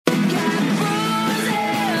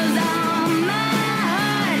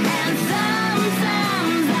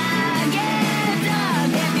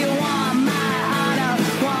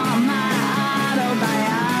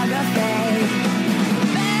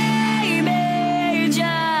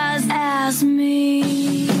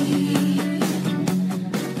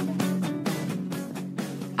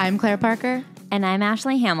I'm Claire Parker. And I'm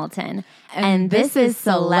Ashley Hamilton. And this is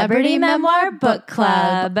Celebrity Memoir Book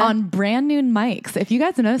Club. On brand new mics. If you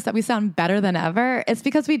guys notice that we sound better than ever, it's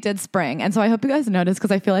because we did spring. And so I hope you guys notice,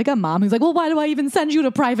 because I feel like a mom who's like, well, why do I even send you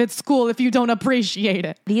to private school if you don't appreciate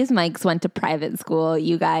it? These mics went to private school,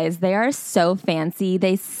 you guys. They are so fancy.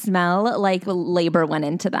 They smell like labor went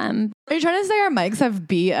into them. Are you trying to say our mics have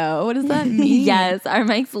BO? What does that mean? Yes, our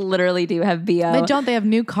mics literally do have BO. They don't. They have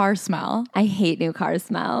new car smell. I hate new car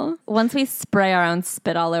smell. Once we spray our own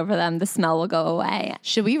spit all over them, the smell will go away.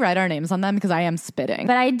 Should we write our names on them? Because I am spitting.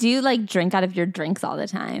 But I do like drink out of your drinks all the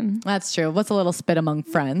time. That's true. What's a little spit among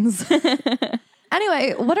friends?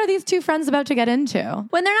 Anyway, what are these two friends about to get into?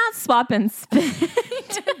 When they're not swapping spit.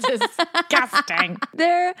 Disgusting.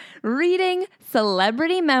 They're reading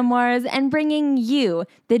celebrity memoirs and bringing you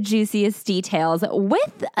the juiciest details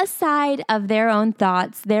with a side of their own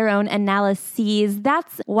thoughts, their own analyses.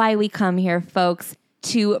 That's why we come here, folks,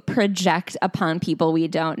 to project upon people we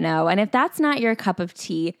don't know. And if that's not your cup of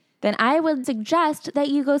tea, then I would suggest that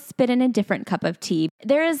you go spit in a different cup of tea.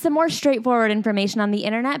 There is some more straightforward information on the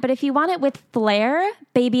internet, but if you want it with flair,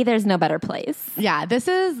 baby, there's no better place. Yeah, this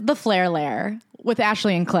is the Flair Lair with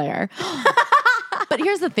Ashley and Claire. But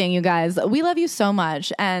here's the thing, you guys. We love you so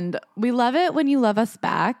much, and we love it when you love us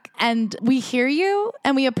back. And we hear you,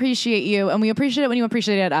 and we appreciate you, and we appreciate it when you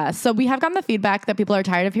appreciate us. So we have gotten the feedback that people are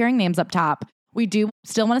tired of hearing names up top. We do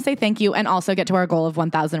still want to say thank you and also get to our goal of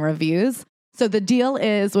 1,000 reviews. So the deal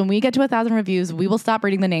is, when we get to 1,000 reviews, we will stop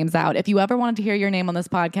reading the names out. If you ever wanted to hear your name on this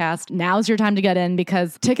podcast, now's your time to get in,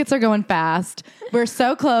 because tickets are going fast. We're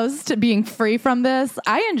so close to being free from this.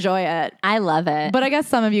 I enjoy it. I love it. But I guess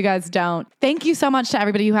some of you guys don't. Thank you so much to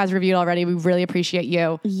everybody who has reviewed already. We really appreciate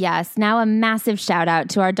you. Yes. Now a massive shout out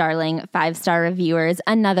to our darling 5-star reviewers.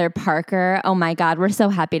 Another Parker. Oh my God. We're so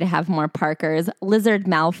happy to have more Parkers. Lizard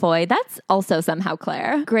Malfoy. That's also somehow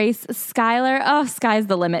Claire. Grace Schuyler. Oh, sky's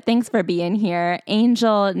the limit. Thanks for being here.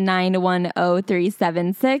 Angel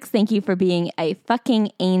 910376. Thank you for being a fucking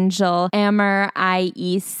angel. Amber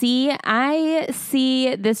IEC. I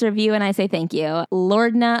see this review and I say thank you.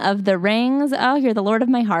 Lordna of the Rings. Oh, you're the Lord of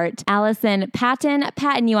my heart. Allison Patton.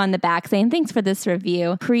 Patting you on the back saying thanks for this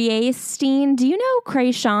review. Creasteen. Do you know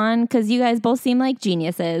Krayshawn? Because you guys both seem like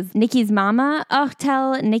geniuses. Nikki's mama. Oh,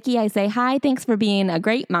 tell Nikki I say hi. Thanks for being a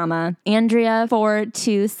great mama. Andrea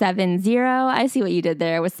 4270. I see what you did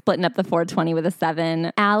there with splitting up the 420 with a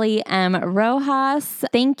 7. Allie M. Rojas.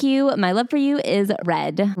 Thank you. My love for you is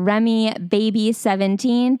red. Remy Baby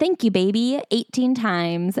 17. Thank you, baby. 18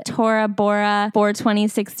 times. Tora Bora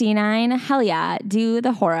 42069. Hell yeah. Do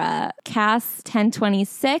the horror. Cass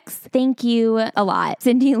 1026. Thank you a lot.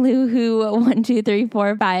 Cindy Lou who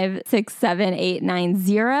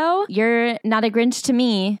 123456789. You're not a Grinch to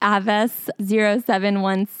me. Avis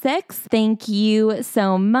 0716. Thank you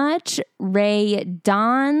so much. Ray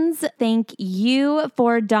Dons. Thank you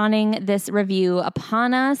for donning this review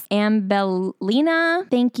upon us. Ambellina,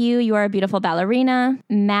 thank you. You are a beautiful ballerina.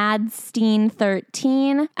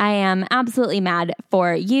 Madstein13, I am absolutely mad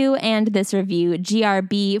for you and this review.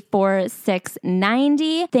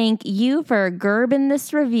 GRB4690, thank you for gerbing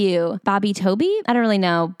this review. Bobby Toby, I don't really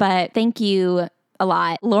know, but thank you a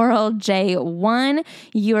lot. Laurel J1,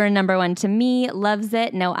 you are number one to me. Loves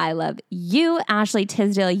it. No, I love you. Ashley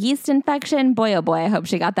Tisdale, yeast infection. Boy, oh boy, I hope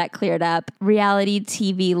she got that cleared up. Reality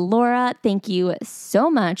TV Laura, thank you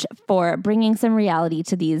so much for bringing some reality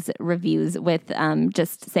to these reviews with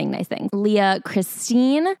just saying nice things. Leah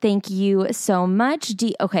Christine, thank you so much.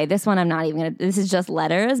 Okay, this one I'm not even gonna, this is just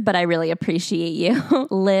letters, but I really appreciate you.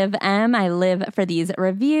 Liv M, I live for these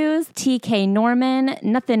reviews. TK Norman,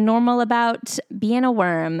 nothing normal about being a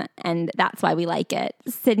worm, and that's why we like it.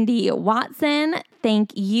 Cindy Watson,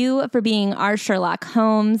 thank you for being our Sherlock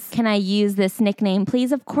Holmes. Can I use this nickname,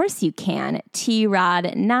 please? Of course you can.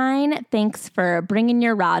 T-Rod9, thanks for bringing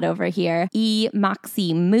your rod over here. E.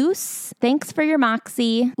 Moxie Moose, thanks for your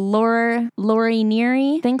Moxie. Lori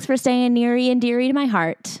Neary, thanks for staying neary and deary to my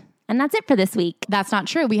heart. And that's it for this week. That's not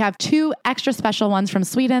true. We have 2 extra special ones from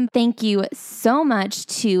Sweden. Thank you so much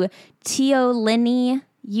to Tio Linny.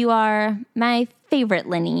 You are my favorite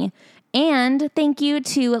Linny. And thank you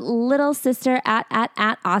to little sister at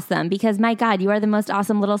awesome, because my God, you are the most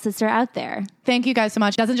awesome little sister out there. Thank you guys so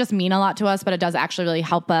much. It doesn't just mean a lot to us, but it does actually really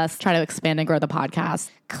help us try to expand and grow the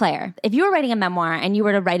podcast. Claire, if you were writing a memoir and you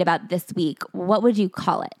were to write about this week, what would you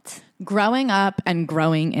call it? Growing up and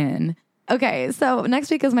growing in. Okay, so next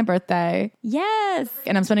week is my birthday. Yes.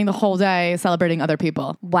 And I'm spending the whole day celebrating other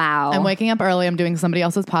people. Wow. I'm waking up early. I'm doing somebody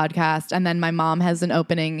else's podcast. And then my mom has an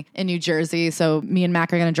opening in New Jersey. So me and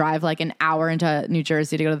Mac are going to drive like an hour into New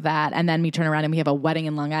Jersey to go to that. And then we turn around and we have a wedding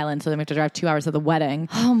in Long Island. So then we have to drive 2 hours to the wedding.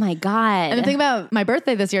 Oh my God. And the thing about my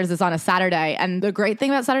birthday this year is it's on a Saturday. And the great thing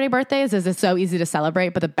about Saturday birthdays is it's so easy to celebrate.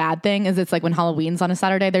 But the bad thing is it's like when Halloween's on a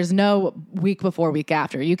Saturday, there's no week before, week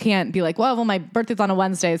after. You can't be like, well, my birthday's on a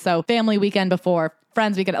Wednesday. So family weekend before,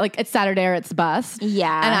 friends weekend, like it's Saturday or it's bust.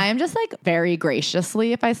 Yeah. And I am just like very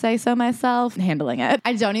graciously, if I say so myself, handling it.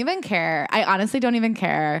 I don't even care. I honestly don't even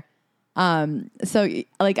care. So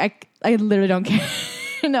like I literally don't care.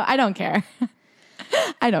 No, I don't care.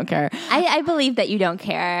 I don't care. I believe that you don't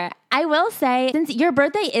care. I will say, since your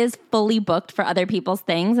birthday is fully booked for other people's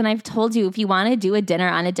things, and I've told you if you want to do a dinner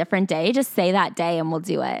on a different day, just say that day and we'll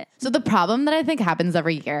do it. So the problem that I think happens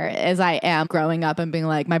every year is I am growing up and being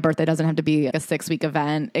like, my birthday doesn't have to be a 6-week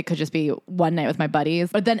event. It could just be one night with my buddies.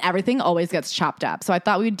 But then everything always gets chopped up. So I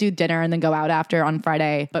thought we'd do dinner and then go out after on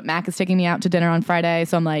Friday. But Mac is taking me out to dinner on Friday.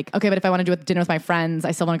 So I'm like, okay, but if I want to do a dinner with my friends,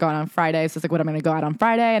 I still want to go out on Friday. So it's like, what am I going to go out on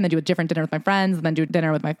Friday and then do a different dinner with my friends and then do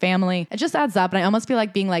dinner with my family? It just adds up. And I almost feel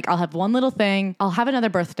like being like, I'll have one little thing. I'll have another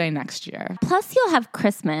birthday next year. Plus, you'll have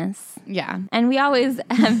Christmas. Yeah. And we always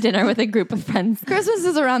have dinner with a group of friends. Christmas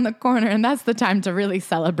is around the corner, and that's the time to really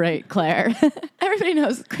celebrate, Claire. Everybody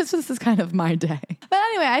knows Christmas is kind of my day. But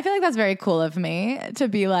anyway, I feel like that's very cool of me to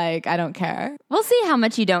be like, I don't care. We'll see how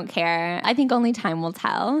much you don't care. I think only time will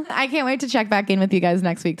tell. I can't wait to check back in with you guys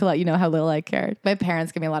next week to let you know how little I cared. My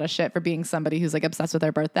parents give me a lot of shit for being somebody who's like obsessed with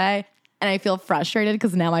their birthday. And I feel frustrated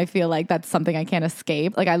because now I feel like that's something I can't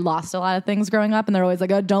escape. Like I lost a lot of things growing up and they're always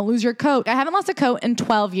like, oh, don't lose your coat. I haven't lost a coat in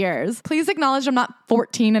 12 years. Please acknowledge I'm not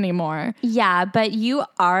 14 anymore. Yeah, but you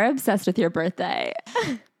are obsessed with your birthday.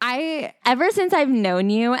 Ever since I've known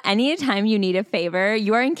you, anytime you need a favor,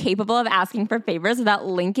 you are incapable of asking for favors without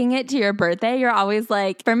linking it to your birthday. You're always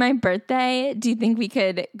like, for my birthday, do you think we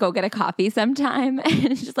could go get a coffee sometime? And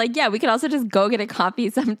it's just like, yeah, we could also just go get a coffee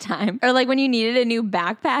sometime. Or like when you needed a new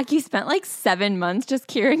backpack, you spent like 7 months just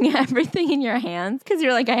carrying everything in your hands because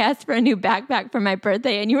you're like, I asked for a new backpack for my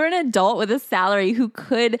birthday. And you were an adult with a salary who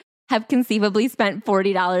could have conceivably spent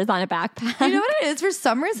 $40 on a backpack. You know what it is? For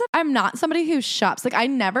some reason, I'm not somebody who shops. Like I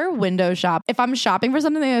never window shop. If I'm shopping for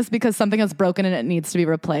something, it's because something is broken and it needs to be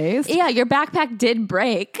replaced. Yeah, your backpack did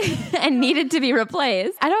break and needed to be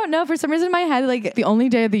replaced. I don't know. For some reason in my head, like the only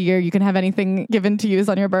day of the year you can have anything given to you is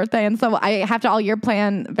on your birthday. And so I have to all year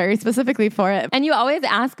plan very specifically for it. And you always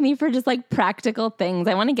ask me for just like practical things.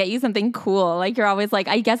 I want to get you something cool. Like you're always like,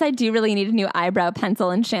 I guess I do really need a new eyebrow pencil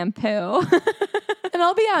and shampoo. And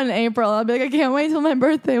I'll be out in April. I'll be like, I can't wait till my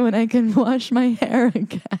birthday when I can wash my hair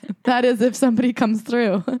again. That is if somebody comes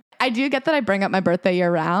through. I do get that I bring up my birthday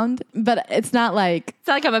year round, but it's not like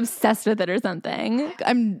I'm obsessed with it or something.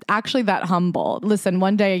 I'm actually that humble. Listen,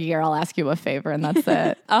 one day a year I'll ask you a favor and that's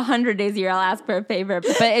it. 100 days a year I'll ask for a favor,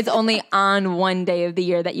 but it's only on one day of the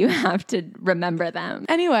year that you have to remember them.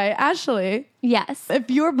 Anyway, Ashley. Yes.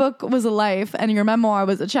 If your book was a life and your memoir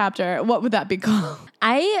was a chapter, what would that be called?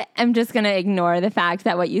 I am just going to ignore the fact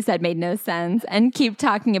that what you said made no sense and keep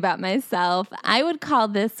talking about myself. I would call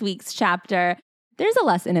this week's chapter, there's a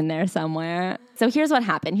lesson in there somewhere. So here's what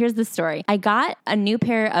happened. Here's the story. I got a new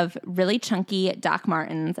pair of really chunky Doc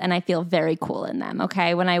Martens and I feel very cool in them,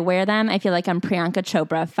 okay? When I wear them, I feel like I'm Priyanka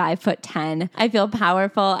Chopra, 5'10". I feel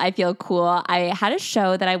powerful. I feel cool. I had a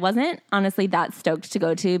show that I wasn't honestly that stoked to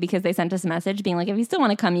go to because they sent us a message being like, if you still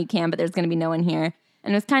want to come, you can, but there's going to be no one here.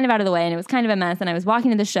 And it was kind of out of the way and it was kind of a mess. And I was walking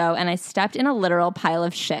to the show and I stepped in a literal pile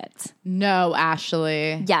of shit. No,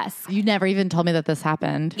 Ashley. Yes. You never even told me that this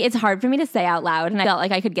happened. It's hard for me to say out loud and I felt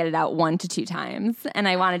like I could get it out 1 to 2 times. And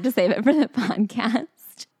I wanted to save it for the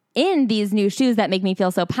podcast. In these new shoes that make me feel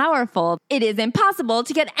so powerful, it is impossible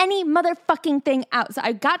to get any motherfucking thing out. So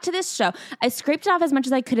I got to this show. I scraped it off as much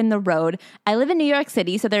as I could in the road. I live in New York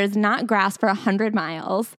City, so there is not grass for 100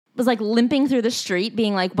 miles. Was like limping through the street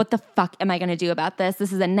being like, what the fuck am I going to do about this?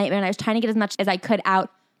 This is a nightmare. And I was trying to get as much as I could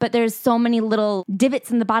out. But there's so many little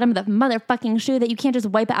divots in the bottom of the motherfucking shoe that you can't just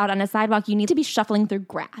wipe it out on a sidewalk. You need to be shuffling through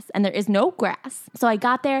grass. And there is no grass. So I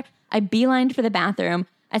got there. I beelined for the bathroom.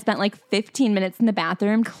 I spent like 15 minutes in the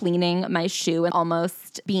bathroom cleaning my shoe and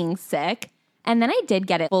almost being sick. And then I did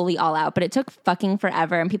get it fully all out, but it took fucking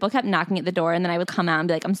forever. And people kept knocking at the door. And then I would come out and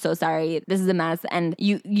be like, I'm so sorry. This is a mess. And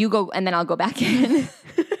you go, and then I'll go back in.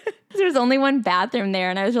 there was only one bathroom there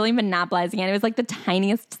and I was really monopolizing it. It was like the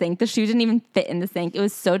tiniest sink. The shoe didn't even fit in the sink. It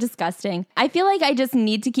was so disgusting. I feel like I just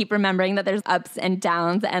need to keep remembering that there's ups and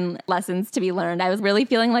downs and lessons to be learned. I was really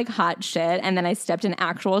feeling like hot shit, and then I stepped in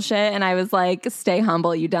actual shit and I was like, stay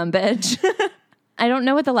humble, you dumb bitch. I don't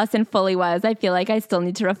know what the lesson fully was. I feel like I still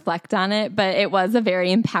need to reflect on it, but it was a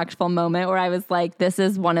very impactful moment where I was like, this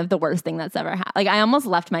is one of the worst things that's ever happened. Like, I almost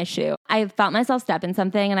left my shoe. I felt myself step in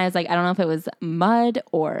something and I was like, I don't know if it was mud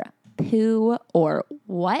or poo or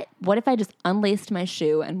what. What if I just unlaced my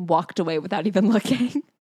shoe and walked away without even looking?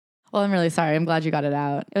 Well, I'm really sorry. I'm glad you got it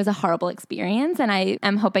out. It was a horrible experience, and I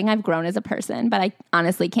am hoping I've grown as a person, but I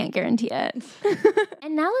honestly can't guarantee it.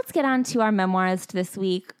 And now let's get on to our memoirist this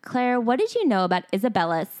week. Claire, what did you know about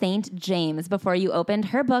Izabella St. James before you opened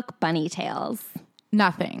her book, Bunny Tales?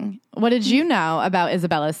 Nothing. What did you know about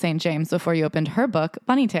Izabella St. James before you opened her book,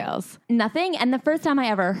 Bunny Tales? Nothing. And the first time I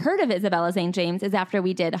ever heard of Izabella St. James is after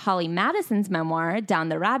we did Holly Madison's memoir, Down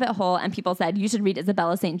the Rabbit Hole, and people said, you should read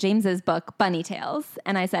Izabella St. James's book, Bunny Tales.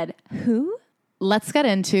 And I said, who? Let's get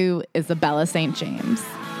into Izabella St. James.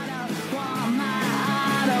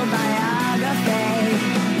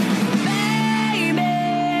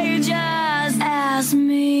 Baby, just ask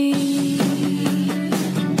me.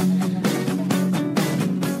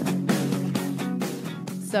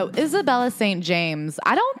 So Izabella St. James,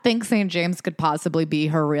 I don't think St. James could possibly be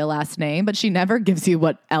her real last name, but she never gives you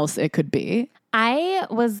what else it could be. I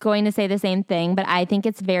was going to say the same thing, but I think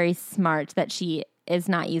it's very smart that she is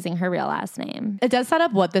not using her real last name. It does set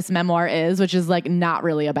up what this memoir is, which is like not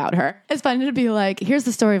really about her. It's funny to be like, here's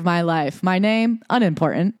the story of my life. My name,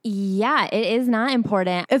 unimportant. Yeah, it is not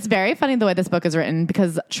important. It's very funny the way this book is written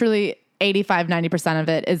because truly 85-90% of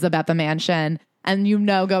it is about the mansion. And you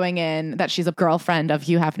know going in that she's a girlfriend of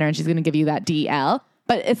Hugh Hefner and she's going to give you that DL.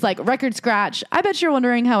 But it's like record scratch. I bet you're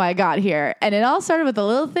wondering how I got here. And it all started with a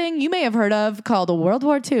little thing you may have heard of called World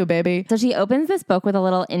War II, baby. So she opens this book with a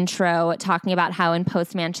little intro talking about how in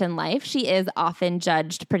post-mansion life, she is often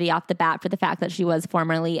judged pretty off the bat for the fact that she was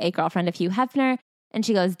formerly a girlfriend of Hugh Hefner. And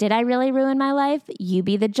she goes, did I really ruin my life? You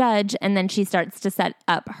be the judge. And then she starts to set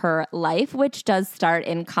up her life, which does start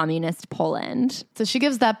in communist Poland. So she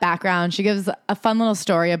gives that background. She gives a fun little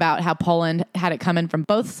story about how Poland had it coming from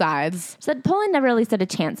both sides. She said Poland never really stood a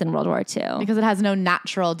chance in World War II. Because it has no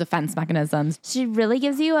natural defense mechanisms. She really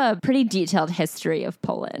gives you a pretty detailed history of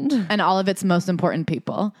Poland. And all of its most important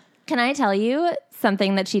people. Can I tell you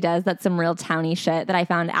something that she does that's some real towny shit that I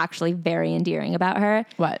found actually very endearing about her?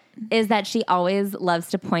 What? Is that she always loves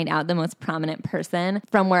to point out the most prominent person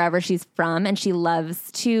from wherever she's from. And she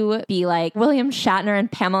loves to be like, William Shatner and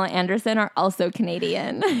Pamela Anderson are also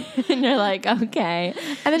Canadian. And you're like, okay.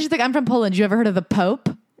 And then she's like, I'm from Poland. You ever heard of the Pope?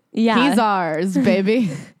 Yeah. He's ours,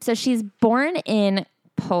 baby. So she's born in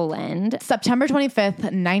Poland. September 25th,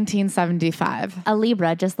 1975. A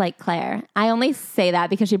Libra, just like Claire. I only say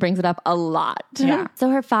that because she brings it up a lot. Yeah.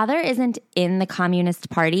 So her father isn't in the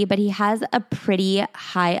Communist Party, but he has a pretty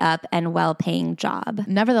high up and well-paying job.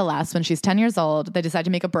 Nevertheless, when she's 10 years old, they decide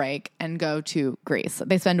to make a break and go to Greece.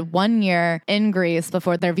 They spend 1 year in Greece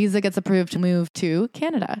before their visa gets approved to move to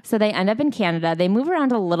Canada. So they end up in Canada. They move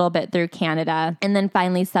around a little bit through Canada and then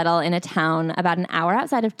finally settle in a town about an hour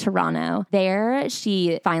outside of Toronto. There,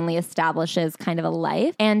 she finally establishes kind of a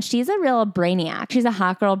life. And she's a real brainiac. She's a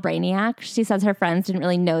hot girl brainiac. She says her friends didn't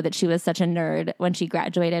really know that she was such a nerd when she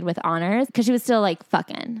graduated with honors because she was still like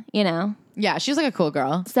fucking, you know? Yeah, she's like a cool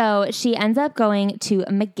girl. So she ends up going to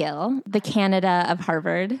McGill, the Canada of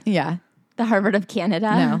Harvard. Yeah. The Harvard of Canada.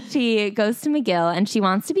 No. She goes to McGill and she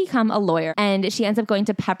wants to become a lawyer. And she ends up going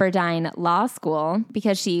to Pepperdine Law School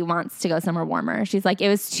because she wants to go somewhere warmer. She's like, it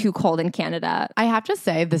was too cold in Canada. I have to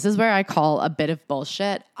say, this is where I call a bit of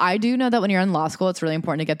bullshit. I do know that when you're in law school, it's really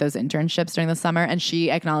important to get those internships during the summer. And she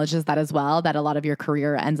acknowledges that as well, that a lot of your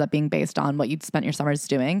career ends up being based on what you'd spent your summers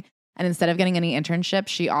doing. And instead of getting any internships,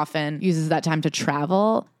 she often uses that time to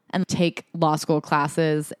travel and take law school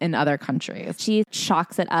classes in other countries. She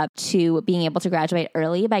chalks it up to being able to graduate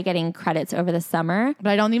early by getting credits over the summer. But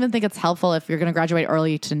I don't even think it's helpful if you're going to graduate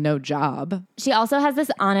early to no job. She also has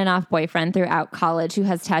this on and off boyfriend throughout college who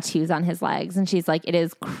has tattoos on his legs. And she's like, it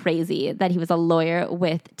is crazy that he was a lawyer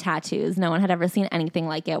with tattoos. No one had ever seen anything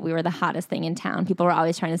like it. We were the hottest thing in town. People were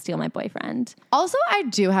always trying to steal my boyfriend. Also, I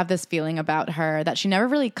do have this feeling about her that she never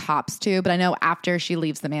really cops to, but I know after she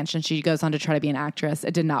leaves the mansion, she goes on to try to be an actress.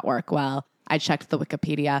 It did not work well. I checked the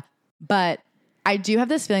Wikipedia, but I do have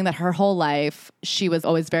this feeling that her whole life, she was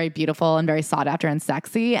always very beautiful and very sought after and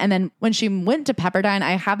sexy. And then when she went to Pepperdine,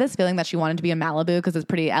 I have this feeling that she wanted to be in Malibu because it's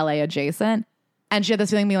pretty LA adjacent. And she had this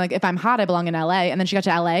feeling being like, if I'm hot, I belong in LA. And then she got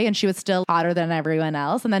to LA and she was still hotter than everyone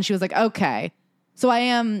else. And then she was like, okay, So I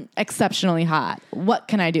am exceptionally hot. What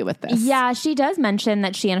can I do with this? Yeah, she does mention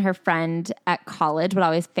that she and her friend at college would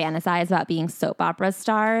always fantasize about being soap opera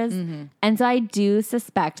stars. And so I do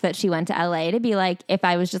suspect that she went to LA to be like, if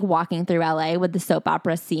I was just walking through LA, would the soap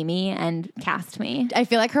opera see me and cast me? I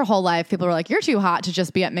feel like her whole life, people were like, you're too hot to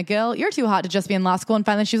just be at McGill. You're too hot to just be in law school. And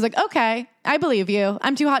finally she was like, okay, I believe you.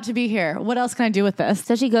 I'm too hot to be here. What else can I do with this?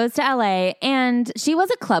 So she goes to LA and she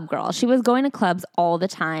was a club girl. She was going to clubs all the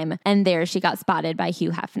time. And there she got spotted by Hugh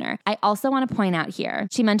Hefner. I also want to point out here,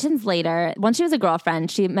 she mentions later, once she was a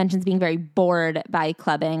girlfriend, she mentions being very bored by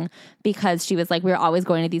clubbing because she was like, we were always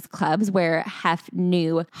going to these clubs where Hef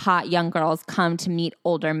knew hot young girls come to meet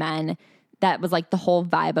older men. That was like the whole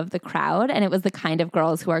vibe of the crowd. And it was the kind of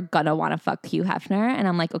girls who are gonna want to fuck Hugh Hefner. And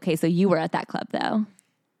I'm like, okay, so you were at that club though.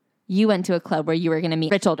 You went to a club where you were going to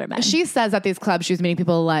meet rich older men. She says at these clubs, she was meeting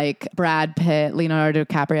people like Brad Pitt, Leonardo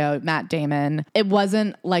DiCaprio, Matt Damon. It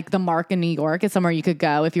wasn't like the Mark in New York. It's somewhere you could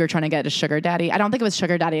go if you were trying to get a sugar daddy. I don't think it was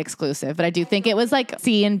sugar daddy exclusive, but I do think it was like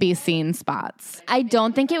see and be seen spots. I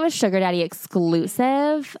don't think it was sugar daddy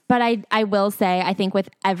exclusive, but I will say, I think with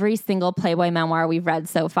every single Playboy memoir we've read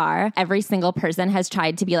so far, every single person has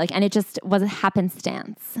tried to be like, and it just was a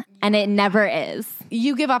happenstance. And it never is.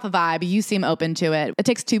 You give off a vibe. You seem open to it. It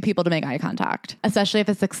takes two people to make eye contact, especially if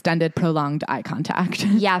it's extended, prolonged eye contact.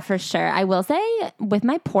 Yeah, for sure. I will say with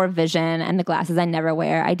my poor vision and the glasses I never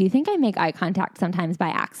wear, I do think I make eye contact sometimes by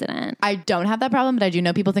accident. I don't have that problem, but I do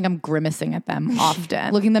know people think I'm grimacing at them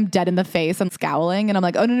often, looking them dead in the face and scowling. And I'm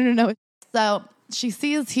like, oh, no. So she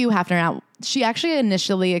sees Hugh Hefner out. She actually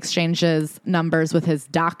initially exchanges numbers with his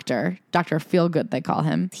doctor, Dr. Feelgood, they call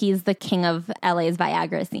him. He's the king of LA's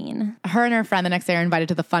Viagra scene. Her and her friend the next day are invited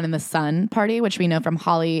to the Fun in the Sun party, which we know from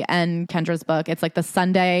Holly and Kendra's book. It's like the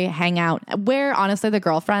Sunday hangout where honestly the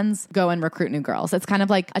girlfriends go and recruit new girls. It's kind of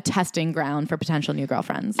like a testing ground for potential new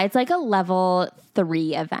girlfriends. It's like a level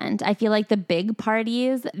 3 event. I feel like the big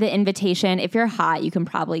parties, the invitation, if you're hot, you can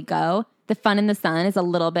probably go. The Fun in the Sun is a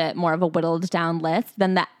little bit more of a whittled down list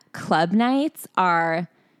than the club nights are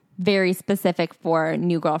very specific for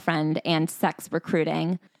new girlfriend and sex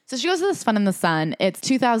recruiting. So she goes to this Fun in the Sun. It's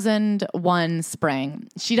 2001 spring.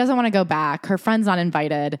 She doesn't want to go back. Her friend's not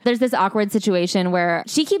invited. There's this awkward situation where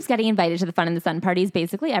she keeps getting invited to the Fun in the Sun parties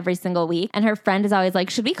basically every single week. And her friend is always like,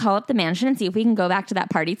 should we call up the mansion and see if we can go back to that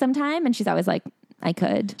party sometime? And she's always like, I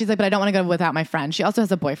could. She's like, but I don't want to go without my friend. She also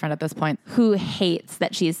has a boyfriend at this point. Who hates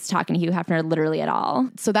that she's talking to Hugh Hefner literally at all.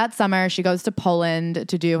 So that summer, she goes to Poland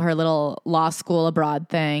to do her little law school abroad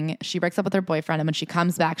thing. She breaks up with her boyfriend, and when she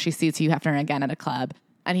comes back, she sees Hugh Hefner again at a club.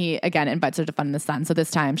 And he, again, invites her to Fun in the Sun. So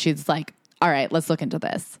this time, she's like, all right, let's look into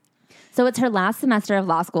this. So it's her last semester of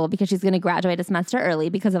law school because she's going to graduate a semester early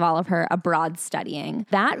because of all of her abroad studying.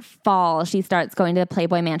 That fall, she starts going to the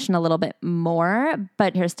Playboy Mansion a little bit more,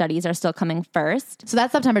 but her studies are still coming first. So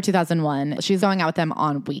that's September 2001. She's going out with them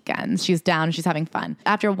on weekends. She's down, she's having fun.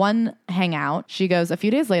 After one hangout, she goes, a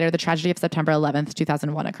few days later, the tragedy of September 11th,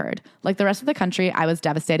 2001 occurred. Like the rest of the country, I was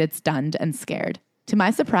devastated, stunned, and scared. To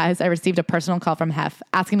my surprise, I received a personal call from Hef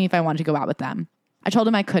asking me if I wanted to go out with them. I told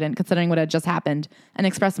him I couldn't, considering what had just happened, and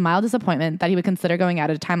expressed mild disappointment that he would consider going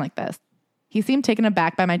out at a time like this. He seemed taken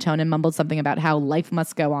aback by my tone and mumbled something about how life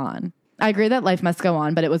must go on. I agree that life must go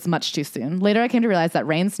on, but it was much too soon. Later, I came to realize that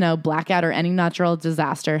rain, snow, blackout, or any natural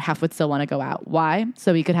disaster, Hef would still want to go out. Why?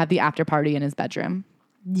 So he could have the after party in his bedroom.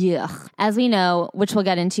 Yeah. As we know, which we'll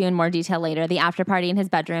get into in more detail later, the after party in his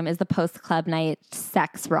bedroom is the post-club night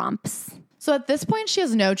sex romps. So at this point, she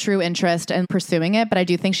has no true interest in pursuing it, but I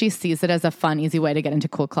do think she sees it as a fun, easy way to get into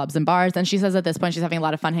cool clubs and bars. And she says at this point, she's having a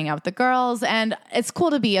lot of fun hanging out with the girls. And it's cool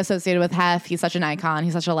to be associated with Hef. He's such an icon.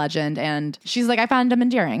 He's such a legend. And she's like, I found him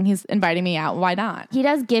endearing. He's inviting me out. Why not? He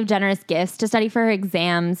does give generous gifts to study for her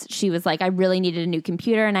exams. She was like, I really needed a new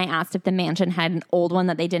computer. And I asked if the mansion had an old one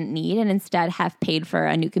that they didn't need. And instead, Hef paid for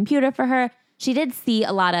a new computer for her. She did see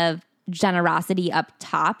a lot of generosity up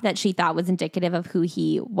top that she thought was indicative of who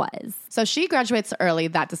he was. So she graduates early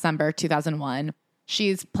that December 2001.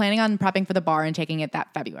 She's planning on prepping for the bar and taking it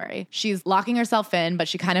that February. She's locking herself in, but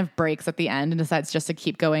she kind of breaks at the end and decides just to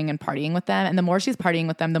keep going and partying with them. And the more she's partying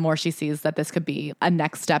with them, the more she sees that this could be a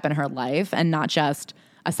next step in her life and not just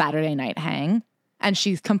a Saturday night hang. And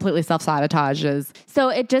she completely self-sabotages. So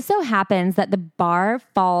it just so happens that the bar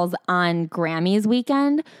falls on Grammys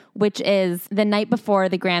weekend, which is the night before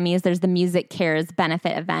the Grammys. There's the Music Cares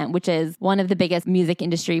benefit event, which is one of the biggest music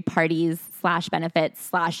industry parties /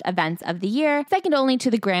 benefits / events of the year. Second only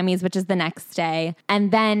to the Grammys, which is the next day.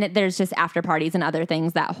 And then there's just after parties and other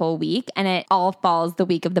things that whole week. And it all falls the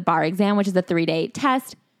week of the bar exam, which is a 3-day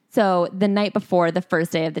test. So the night before the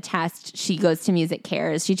first day of the test, she goes to Music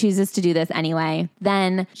Cares. She chooses to do this anyway.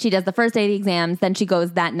 Then she does the first day of the exams. Then she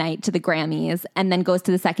goes that night to the Grammys and then goes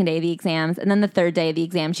to the second day of the exams. And then the third day of the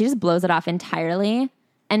exam, she just blows it off entirely.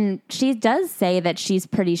 And she does say that she's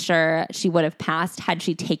pretty sure she would have passed had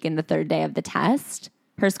she taken the third day of the test.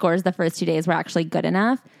 Her scores the first 2 days were actually good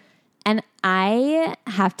enough. And I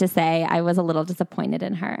have to say, I was a little disappointed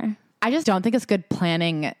in her. I just don't think it's good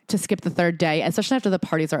planning to skip the third day, especially after the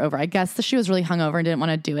parties are over. I guess she was really hungover and didn't want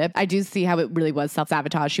to do it. I do see how it really was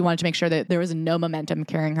self-sabotage. She wanted to make sure that there was no momentum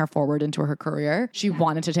carrying her forward into her career. She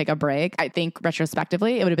wanted to take a break. I think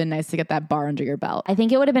retrospectively, it would have been nice to get that bar under your belt. I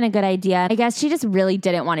think it would have been a good idea. I guess she just really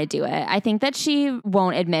didn't want to do it. I think that she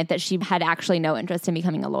won't admit that she had actually no interest in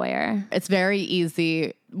becoming a lawyer. It's very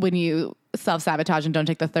easy when you self-sabotage and don't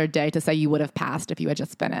take the third day to say you would have passed if you had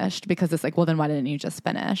just finished, because it's like, well, then why didn't you just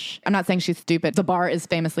finish? I'm not saying she's stupid. The bar is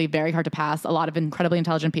famously very hard to pass. A lot of incredibly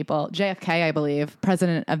intelligent people. JFK, I believe,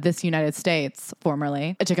 president of this United States,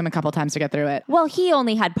 formerly, it took him a couple times to get through it. Well, he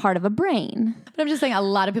only had part of a brain. But I'm just saying a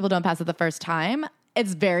lot of people don't pass it the first time.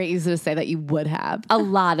 It's very easy to say that you would have. A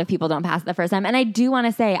lot of people don't pass it the first time. And I do want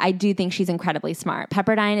to say, I do think she's incredibly smart.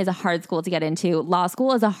 Pepperdine is a hard school to get into. Law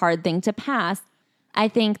school is a hard thing to pass. I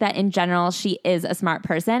think that in general, she is a smart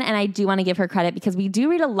person. And I do want to give her credit because we do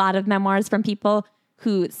read a lot of memoirs from people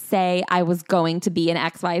who say I was going to be an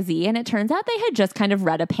XYZ. And it turns out they had just kind of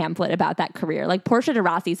read a pamphlet about that career. Like Portia de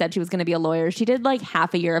Rossi said she was going to be a lawyer. She did like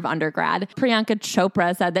half a year of undergrad. Priyanka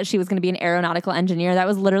Chopra said that she was going to be an aeronautical engineer. That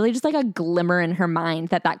was literally just like a glimmer in her mind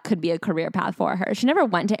that that could be a career path for her. She never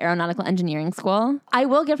went to aeronautical engineering school. I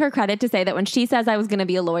will give her credit to say that when she says I was going to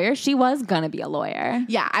be a lawyer, she was going to be a lawyer.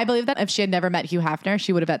 Yeah, I believe that if she had never met Hugh Hefner,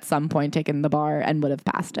 she would have at some point taken the bar and would have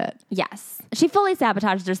passed it. Yes. She fully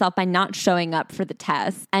sabotaged herself by not showing up for the test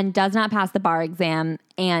and does not pass the bar exam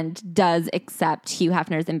and does accept Hugh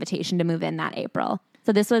Hefner's invitation to move in that April.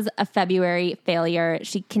 So this was a February failure.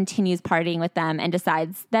 She continues partying with them and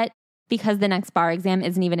decides that because the next bar exam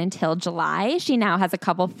isn't even until July, she now has a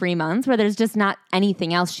couple free months where there's just not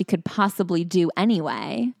anything else she could possibly do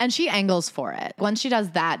anyway. And she angles for it. Once she does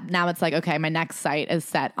that, now it's like, okay, my next sight is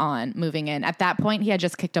set on moving in. At that point, he had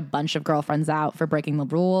just kicked a bunch of girlfriends out for breaking the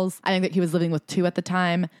rules. I think that he was living with 2 at the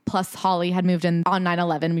time. Plus, Holly had moved in on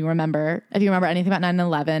 9/11. We remember, if you remember anything about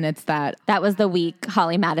 9/11, it's that. That was the week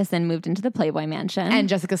Holly Madison moved into the Playboy Mansion. And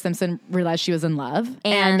Jessica Simpson realized she was in love.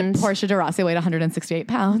 And Portia de Rossi weighed 168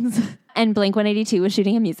 pounds. And Blink-182 was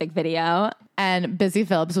shooting a music video. And Busy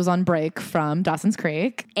Phillips was on break from Dawson's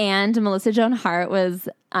Creek. And Melissa Joan Hart was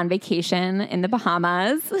on vacation in the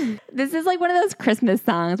Bahamas. This is like one of those Christmas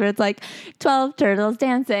songs where it's like 12 turtles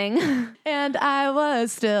dancing. And I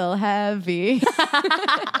was still heavy.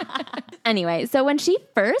 Anyway, so when she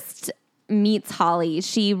first meets Holly,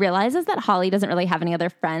 she realizes that Holly doesn't really have any other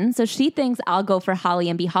friends. So she thinks I'll go for Holly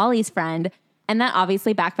and be Holly's friend. And that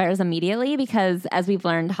obviously backfires immediately because, as we've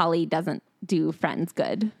learned, Holly doesn't do friends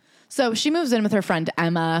good. So she moves in with her friend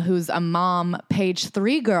Emma, who's a mom page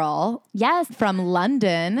 3 girl. Yes. From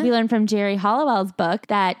London. We learned from Jerry Hollowell's book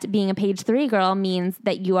that being a page 3 girl means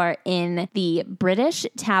that you are in the British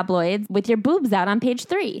tabloids with your boobs out on page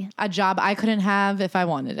 3. A job I couldn't have if I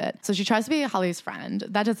wanted it. So she tries to be Holly's friend.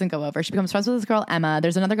 That doesn't go over. She becomes friends with this girl, Emma.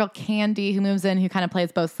 There's another girl, Candy, who moves in, who kind of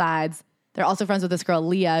plays both sides. They're also friends with this girl,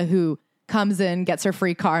 Leah, who comes in, gets her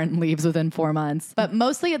free car, and leaves within 4 months. But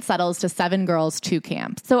mostly it settles to 7 girls, 2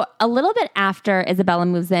 camps. So a little bit after Izabella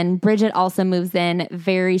moves in, Bridget also moves in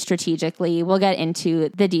very strategically. We'll get into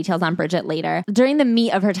the details on Bridget later. During the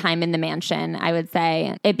meat of her time in the mansion, I would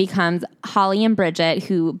say, it becomes Holly and Bridget,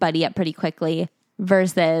 who buddy up pretty quickly,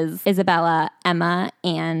 versus Izabella, Emma,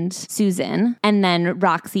 and Susan. And then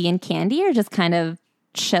Roxy and Candy are just kind of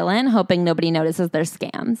chilling, hoping nobody notices their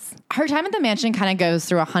scams. Her time at the mansion kind of goes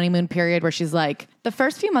through a honeymoon period where she's like, the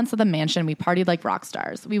first few months of the mansion, we partied like rock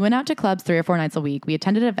stars. We went out to clubs 3 or 4 nights a week. We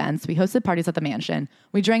attended events. We hosted parties at the mansion.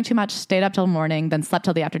 We drank too much, stayed up till morning, then slept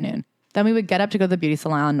till the afternoon. Then we would get up to go to the beauty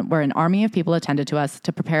salon where an army of people attended to us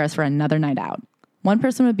to prepare us for another night out. One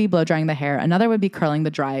person would be blow drying the hair, another would be curling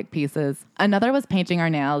the dry pieces, another was painting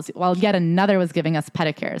our nails, while yet another was giving us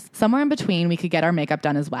pedicures. Somewhere in between, we could get our makeup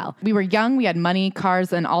done as well. We were young, we had money,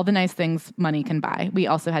 cars, and all the nice things money can buy. We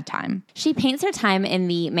also had time. She paints her time in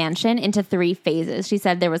the mansion into 3 phases. She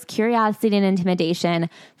said there was curiosity and intimidation,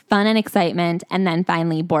 fun and excitement, and then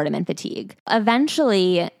finally boredom and fatigue.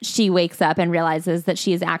 Eventually, she wakes up and realizes that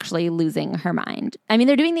she is actually losing her mind. I mean,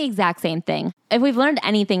 they're doing the exact same thing. If we've learned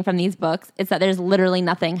anything from these books, it's that there's literally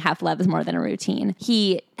nothing Hef loves more than a routine.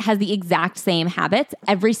 He has the exact same habits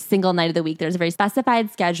every single night of the week. There's a very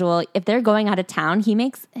specified schedule. If they're going out of town, he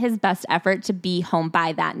makes his best effort to be home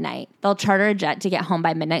by that night. They'll charter a jet to get home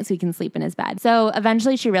by midnight so he can sleep in his bed. So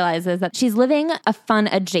eventually she realizes that she's living a fun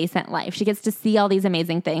adjacent life. She gets to see all these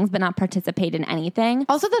amazing things, but not participate in anything.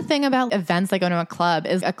 Also, the thing about events like going to a club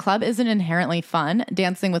is a club isn't inherently fun.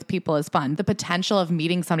 Dancing with people is fun. The potential of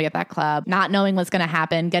meeting somebody at that club, not knowing what's going to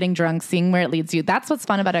happen, getting drunk, seeing where it leads you. That's what's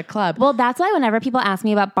fun about a club. Well, that's why whenever people ask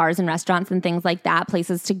me about bars and restaurants and things like that,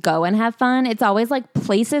 places to go and have fun, it's always like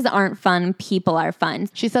places aren't fun, people are fun.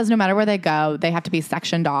 She says no matter where they go, they have to be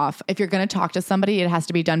sectioned off. If you're going to talk to somebody, it has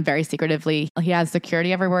to be done very secretively. He has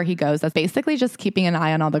security everywhere he goes. That's basically just keeping an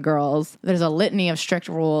eye on all the girls. There's a litany of strict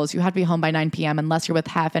rules. You have to be home by 9 p.m. unless you're with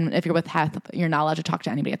Hef. And if you're with Hef, you're not allowed to talk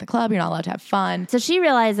to anybody at the club. You're not allowed to have fun. So she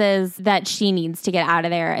realizes that she needs to get out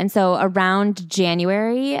of there. And so around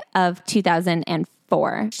January of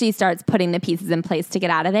 2004, she starts putting the pieces in place to get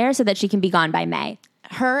out of there so that she can be gone by May.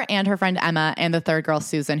 Her and her friend Emma and the third girl,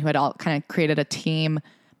 Susan, who had all kind of created a team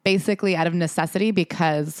basically out of necessity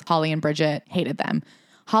because Holly and Bridget hated them.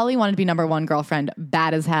 Holly wanted to be number one girlfriend,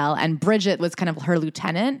 bad as hell. And Bridget was kind of her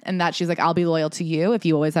lieutenant, and that she's like, I'll be loyal to you if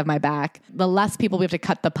you always have my back. The less people we have to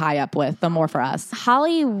cut the pie up with, the more for us.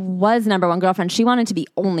 Holly was number one girlfriend. She wanted to be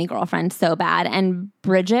only girlfriend so bad. And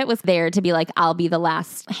Bridget was there to be like, I'll be the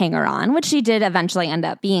last hanger on, which she did eventually end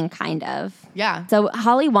up being kind of. Yeah. So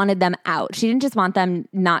Holly wanted them out. She didn't just want them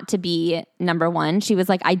not to be number one. She was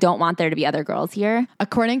like, I don't want there to be other girls here.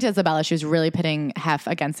 According to Izabella, she was really pitting Hef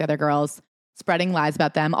against the other girls, spreading lies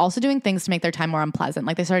about them, also doing things to make their time more unpleasant.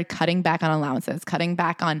 Like they started cutting back on allowances, cutting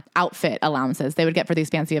back on outfit allowances they would get for these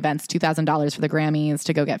fancy events, $2,000 for the Grammys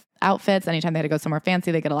to go get outfits. Anytime they had to go somewhere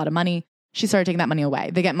fancy, they get a lot of money. She started taking that money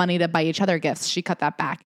away. They get money to buy each other gifts. She cut that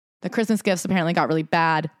back. The Christmas gifts apparently got really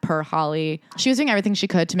bad per Holly. She was doing everything she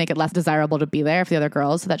could to make it less desirable to be there for the other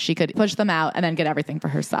girls so that she could push them out and then get everything for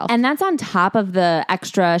herself. And that's on top of the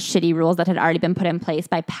extra shitty rules that had already been put in place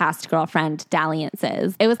by past girlfriend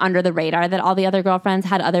dalliances. It was under the radar that all the other girlfriends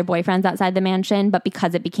had other boyfriends outside the mansion, but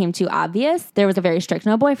because it became too obvious, there was a very strict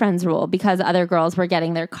no boyfriends rule. Because other girls were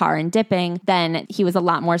getting their car and dipping, then he was a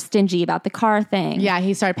lot more stingy about the car thing. Yeah,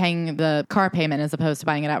 he started paying the car payment as opposed to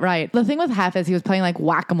buying it outright. The thing with Hef is he was playing like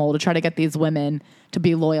whack-a-mole to try to get these women to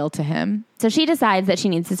be loyal to him. So she decides that she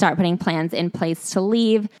needs to start putting plans in place to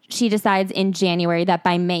leave. She decides in January that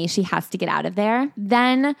by May she has to get out of there.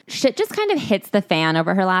 Then shit just kind of hits the fan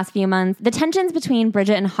over her last few months. The tensions between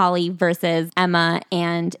Bridget and Holly versus Emma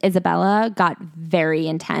and Izabella got very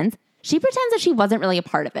intense. She pretends that she wasn't really a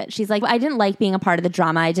part of it. She's like, I didn't like being a part of the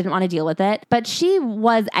drama. I didn't want to deal with it. But she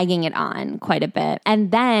was egging it on quite a bit. And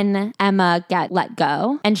then Emma got let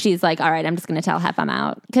go. And she's like, all right, I'm just going to tell Hef I'm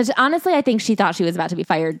out. Because honestly, I think she thought she was about to be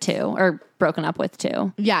fired too, or broken up with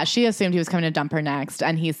too. Yeah, she assumed he was coming to dump her next.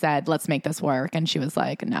 And he said, let's make this work. And she was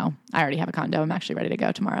like, no, I already have a condo. I'm actually ready to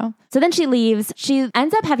go tomorrow. So then she leaves. She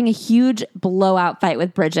ends up having a huge blowout fight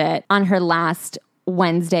with Bridget on her last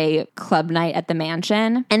Wednesday club night at the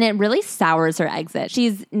mansion, and it really sours her exit.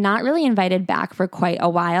 She's not really invited back for quite a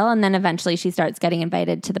while, and then eventually she starts getting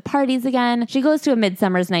invited to the parties again. She goes to a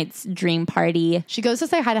Midsummer's Night's Dream party. She goes to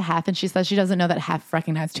say hi to Hef, and she says she doesn't know that Hef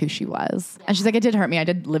recognized who she was. And she's like, it did hurt me. I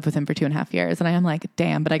did live with him for 2.5 years. And I am like,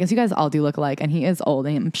 damn, but I guess you guys all do look alike, and he is old,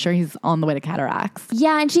 and I'm sure he's on the way to cataracts.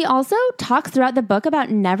 Yeah, and she also talks throughout the book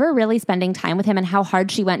about never really spending time with him and how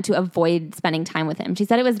hard she went to avoid spending time with him. She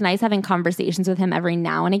said it was nice having conversations with him every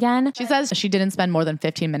now and again. She says she didn't spend more than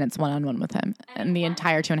 15 minutes one-on-one with him in the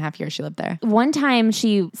entire 2.5 years she lived there. One time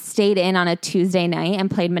she stayed in on a Tuesday night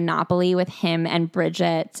and played Monopoly with him and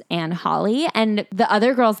Bridget and Holly, and the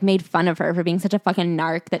other girls made fun of her for being such a fucking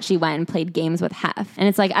narc that she went and played games with Hef. And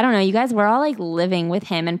it's like, I don't know, you guys were all like living with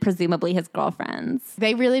him and presumably his girlfriends.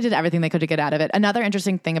 They really did everything they could to get out of it. Another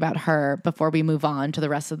interesting thing about her, before we move on to the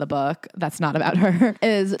rest of the book that's not about her,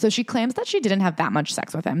 is so she claims that she didn't have that much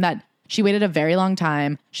sex with him, that she waited a very long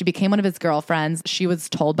time. She became one of his girlfriends. She was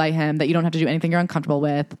told by him that you don't have to do anything you're uncomfortable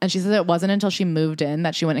with. And she says it wasn't until she moved in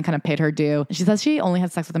that she went and kind of paid her due. She says she only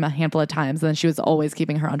had sex with him a handful of times, and then she was always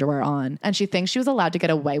keeping her underwear on. And she thinks she was allowed to get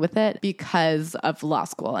away with it because of law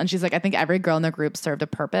school. And she's like, I think every girl in the group served a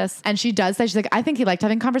purpose. And she does say, she's like, I think he liked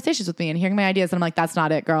having conversations with me and hearing my ideas. And I'm like, that's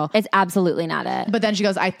not it, girl. It's absolutely not it. But then she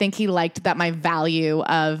goes, I think he liked that my value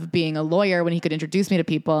of being a lawyer when he could introduce me to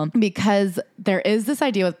people, because there is this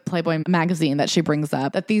idea with Playboy Time magazine that she brings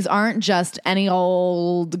up, that these aren't just any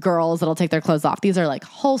old girls that'll take their clothes off. These are like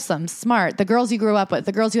wholesome, smart, the girls you grew up with,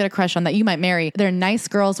 the girls you had a crush on that you might marry. They're nice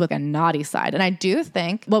girls with a naughty side. And I do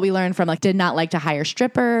think what we learned from like did not like to hire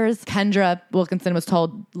strippers. Kendra Wilkinson was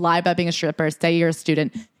told, lie about being a stripper, say you're a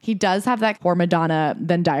student. He does have that whore Madonna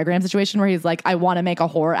Venn diagram situation where he's like, I want to make a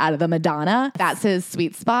whore out of the Madonna. That's his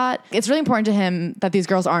sweet spot. It's really important to him that these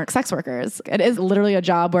girls aren't sex workers. It is literally a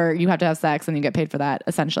job where you have to have sex and you get paid for that,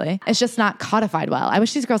 essentially. It's just not codified well. I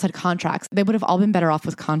wish these girls had contracts. They would have all been better off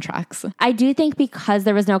with contracts. I do think because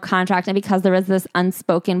there was no contract and because there was this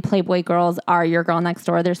unspoken Playboy girls are your girl next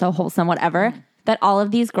door, they're so wholesome, whatever, that all of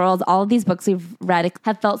these girls, all of these books we've read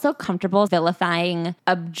have felt so comfortable vilifying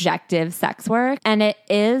objective sex work. And it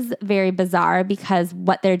is very bizarre because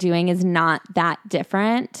what they're doing is not that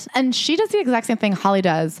different. And she does the exact same thing Holly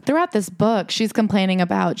does. Throughout this book, she's complaining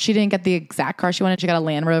about she didn't get the exact car she wanted. She got a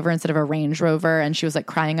Land Rover instead of a Range Rover, and she was like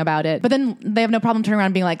crying about it. But then they have no problem turning around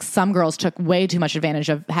and being like, some girls took way too much advantage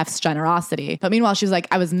of Hef's generosity. But meanwhile, she was like,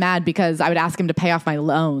 I was mad because I would ask him to pay off my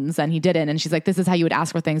loans and he didn't. And she's like, this is how you would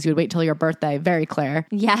ask for things. You would wait till your birthday. Very Claire.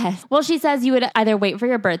 Yes. Well, she says you would either wait for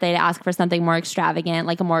your birthday to ask for something more extravagant,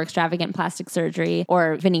 like a more extravagant plastic surgery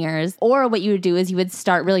or veneers, or what you would do is you would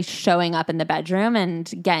start really showing up in the bedroom and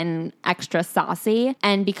getting extra saucy.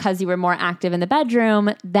 And because you were more active in the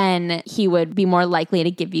bedroom, then he would be more likely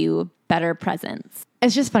to give you better presents.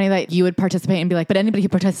 It's just funny that you would participate and be like, but anybody who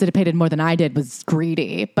participated more than I did was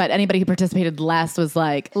greedy. But anybody who participated less was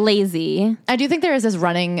like lazy. I do think there is this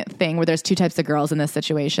running thing where there's two types of girls in this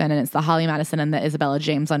situation. And it's the Holly Madison and the Isabella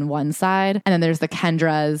James on one side. And then there's the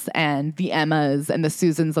Kendras and the Emmas and the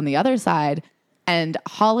Susans on the other side. And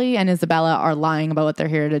Holly and Izabella are lying about what they're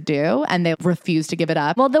here to do, and they refuse to give it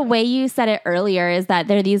up. Well, the way you said it earlier is that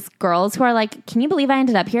there are these girls who are like, can you believe I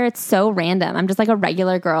ended up here? It's so random. I'm just like a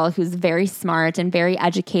regular girl who's very smart and very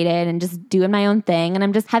educated and just doing my own thing. And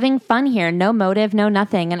I'm just having fun here. No motive, no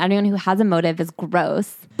nothing. And anyone who has a motive is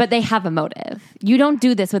gross, but they have a motive. You don't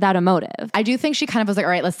do this without a motive. I do think she kind of was like,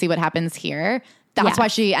 all right, let's see what happens here. That's why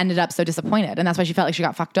she ended up so disappointed. And that's why she felt like she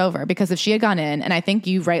got fucked over. Because if she had gone in, and I think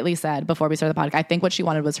you rightly said before we started the podcast, I think what she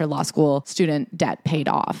wanted was her law school student debt paid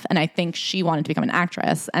off. And I think she wanted to become an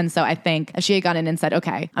actress. And so I think if she had gone in and said,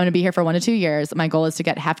 okay, I'm going to be here for 1 to 2 years. My goal is to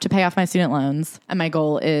get Hef to pay off my student loans. And my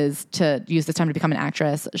goal is to use this time to become an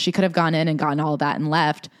actress. She could have gone in and gotten all of that and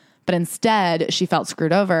left. But instead, she felt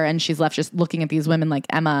screwed over and she's left just looking at these women like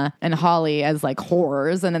Emma and Holly as like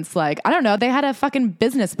whores. And it's like, I don't know, they had a fucking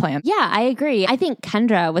business plan. Yeah, I agree. I think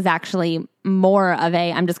Kendra was actually more of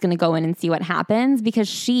a, I'm just going to go in and see what happens, because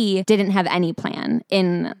she didn't have any plan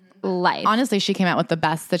in life. Honestly, she came out with the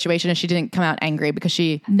best situation and she didn't come out angry because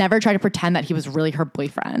she never tried to pretend that he was really her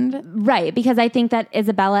boyfriend. Right, because I think that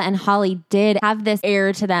Izabella and Holly did have this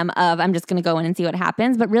air to them of, I'm just going to go in and see what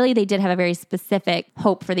happens. But really, they did have a very specific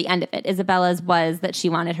hope for the end of it. Isabella's was that she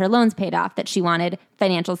wanted her loans paid off, that she wanted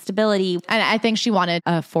financial stability. And I think she wanted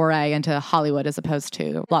a foray into Hollywood as opposed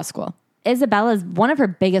to law school. Isabella's, one of her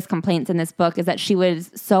biggest complaints in this book is that she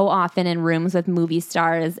was so often in rooms with movie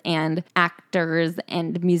stars and actors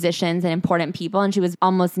and musicians and important people, and she was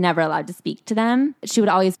almost never allowed to speak to them. She would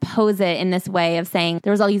always pose it in this way of saying,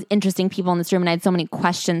 there was all these interesting people in this room and I had so many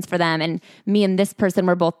questions for them, and me and this person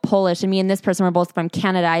were both Polish and me and this person were both from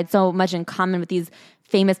Canada. I had so much in common with these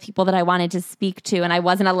famous people that I wanted to speak to and I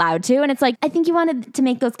wasn't allowed to. And it's like, I think you wanted to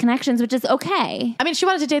make those connections, which is okay. I mean, she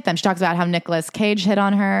wanted to date them. She talks about how Nicolas Cage hit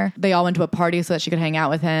on her. They all went to a party so that she could hang out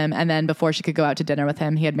with him. And then before she could go out to dinner with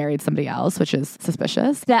him, he had married somebody else, which is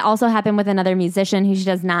suspicious. That also happened with another musician who she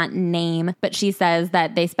does not name, but she says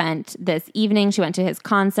that they spent this evening, she went to his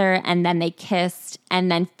concert and then they kissed.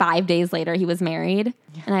 And then 5 days later, he was married.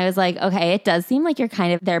 Yeah. And I was like, okay, it does seem like you're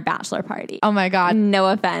kind of their bachelor party. Oh my God. No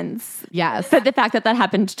offense. Yes. But the fact that that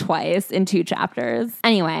happened twice in 2 chapters.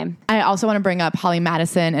 Anyway. I also want to bring up Holly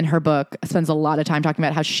Madison in her book spends a lot of time talking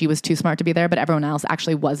about how she was too smart to be there, but everyone else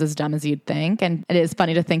actually was as dumb as you'd think. And it is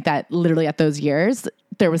funny to think that literally at those years,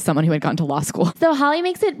 there was someone who had gone to law school. So Holly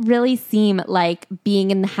makes it really seem like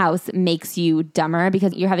being in the house makes you dumber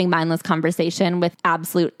because you're having mindless conversation with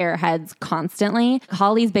absolute airheads constantly.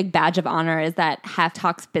 Holly's big badge of honor is that Hef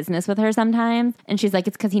talks business with her sometimes. And she's like,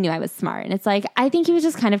 it's because he knew I was smart. And it's like, I think he was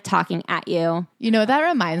just kind of talking at you. You know what that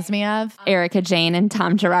reminds me of? Erica Jane and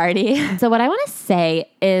Tom Girardi. So what I want to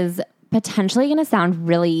say is potentially going to sound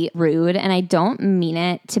really rude, and I don't mean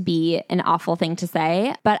it to be an awful thing to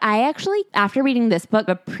say, but I actually, after reading this book,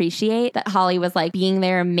 appreciate that Holly was like, being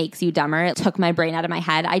there makes you dumber. It took my brain out of my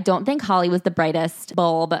head. I don't think Holly was the brightest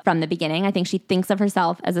bulb from the beginning. I think she thinks of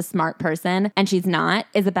herself as a smart person, and she's not.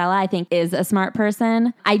 Izabella, I think, is a smart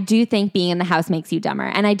person. I do think being in the house makes you dumber,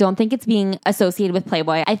 and I don't think it's being associated with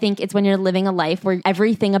Playboy. I think it's when you're living a life where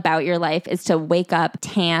everything about your life is to wake up,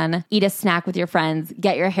 tan, eat a snack with your friends,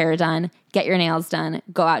 get your hair done, get your nails done,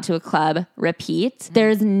 go out to a club, repeat.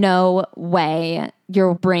 There's no way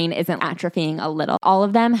your brain isn't atrophying a little. All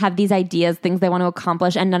of them have these ideas, things they want to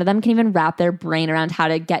accomplish, and none of them can even wrap their brain around how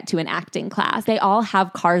to get to an acting class. They all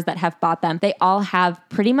have cars that have bought them. They all have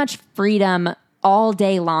pretty much freedom all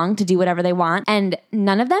day long to do whatever they want. And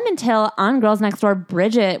none of them until on Girls Next Door,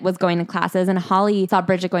 Bridget was going to classes, and Holly saw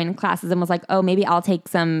Bridget going to classes and was like, oh, maybe I'll take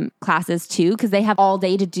some classes too, because they have all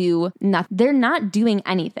day to do nothing. They're not doing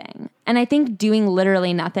anything. And I think doing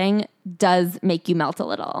literally nothing does make you melt a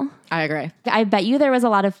little. I agree. I bet you there was a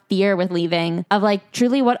lot of fear with leaving of like,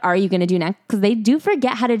 truly, what are you going to do next? Because they do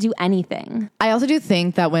forget how to do anything. I also do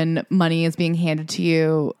think that when money is being handed to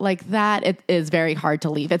you like that, it is very hard to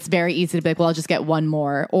leave. It's very easy to be like, well, I'll just get one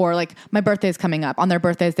more. Or like, my birthday's coming up. On their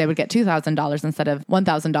birthdays, they would get $2,000 instead of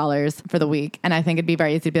 $1,000 for the week. And I think it'd be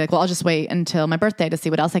very easy to be like, well, I'll just wait until my birthday to see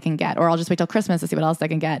what else I can get. Or I'll just wait till Christmas to see what else I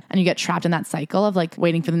can get. And you get trapped in that cycle of like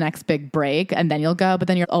waiting for the next big break, and then you'll go, but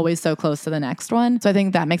then you're always so close to the next one. So I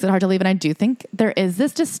think that makes it hard to leave. And I do think there is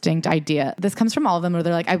this distinct idea. This comes from all of them where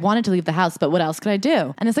they're like, I wanted to leave the house, but what else could I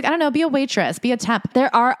do? And it's like, I don't know, be a waitress, be a temp.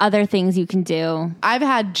 There are other things you can do. I've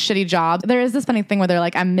had shitty jobs. There is this funny thing where they're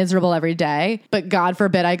like, I'm miserable every day, but God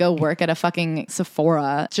forbid I go work at a fucking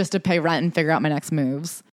Sephora just to pay rent and figure out my next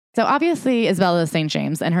moves. So obviously Isabella St.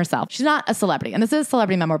 James and herself, she's not a celebrity, and this is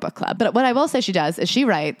Celebrity Memoir Book Club. But what I will say she does is she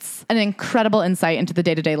writes an incredible insight into the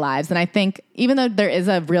day-to-day lives. And I think even though there is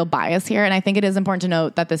a real bias here, and I think it is important to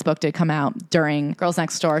note that this book did come out during Girls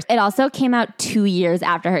Next Door. It also came out 2 years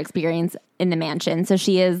after her experience in the mansion. So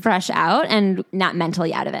she is fresh out and not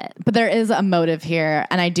mentally out of it. But there is a motive here.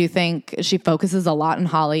 And I do think she focuses a lot on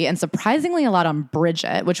Holly and surprisingly a lot on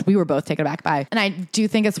Bridget, which we were both taken aback by. And I do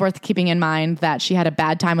think it's worth keeping in mind that she had a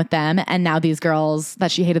bad time with them. And now these girls that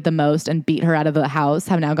she hated the most and beat her out of the house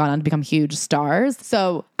have now gone on to become huge stars.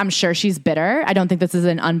 So I'm sure she's bitter. I don't think this is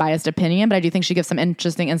an unbiased opinion, but I do think she gives some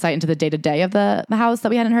interesting insight into the day-to-day of the house that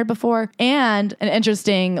we hadn't heard before. And an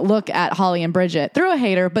interesting look at Holly and Bridget through a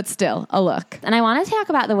hater, but still a look. And I want to talk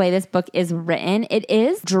about the way this book is written. It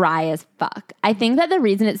is dry as fuck. I think that the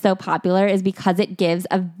reason it's so popular is because it gives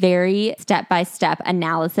a very step-by-step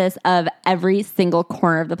analysis of every single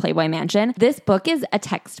corner of the Playboy Mansion. This book is a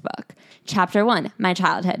textbook. Chapter 1, my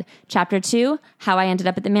childhood. Chapter 2, how I ended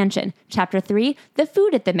up at the mansion. Chapter 3, the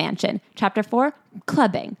food at the mansion. Chapter 4,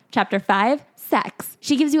 clubbing. Chapter 5, sex.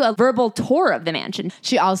 She gives you a verbal tour of the mansion.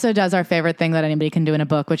 She also does our favorite thing that anybody can do in a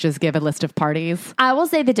book, which is give a list of parties. I will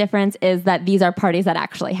say the difference is that these are parties that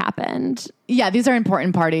actually happened. Yeah, these are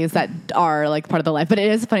important parties that are like part of the life. But it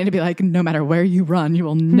is funny to be like, no matter where you run, you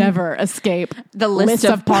will never escape the list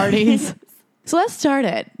of parties. So let's start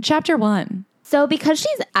it. Chapter 1. So because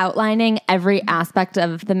she's outlining every aspect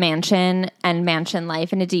of the mansion and mansion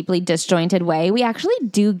life in a deeply disjointed way, we actually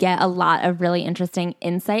do get a lot of really interesting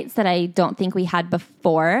insights that I don't think we had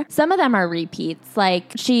before. Some of them are repeats.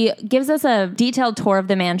 Like she gives us a detailed tour of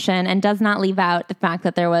the mansion and does not leave out the fact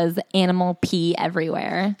that there was animal pee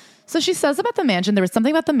everywhere. So she says about the mansion, there was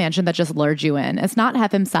something about the mansion that just lured you in. It's not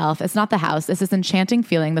Hef himself. It's not the house. It's this enchanting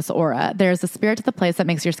feeling, this aura. There's a spirit to the place that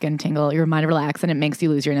makes your skin tingle, your mind relax, and it makes you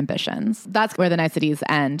lose your inhibitions. That's where the niceties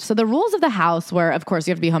end. So the rules of the house were, of course,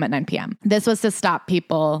 you have to be home at 9 p.m. This was to stop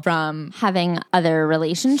people from having other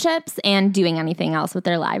relationships and doing anything else with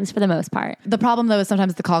their lives for the most part. The problem, though, is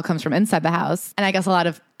sometimes the call comes from inside the house. And I guess a lot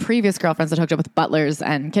of previous girlfriends that hooked up with butlers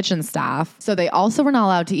and kitchen staff. So they also were not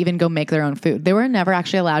allowed to even go make their own food. They were never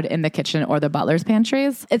actually allowed in the kitchen or the butler's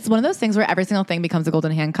pantries. It's one of those things where every single thing becomes a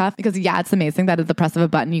golden handcuff because, yeah, it's amazing that at the press of a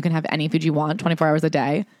button, you can have any food you want 24 hours a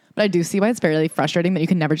day. But I do see why it's fairly frustrating that you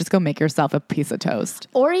can never just go make yourself a piece of toast.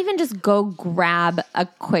 Or even just go grab a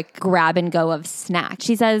quick grab and go of snack.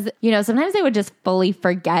 She says, sometimes they would just fully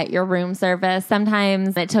forget your room service.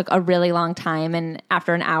 Sometimes it took a really long time. And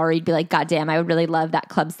after an hour, you'd be like, God damn, I would really love that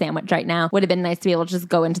club sandwich right now. Would have been nice to be able to just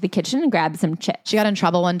go into the kitchen and grab some chips. She got in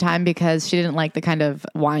trouble one time because she didn't like the kind of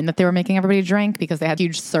wine that they were making everybody drink because they had a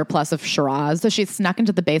huge surplus of Shiraz. So she snuck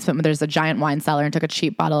into the basement where there's a giant wine cellar and took a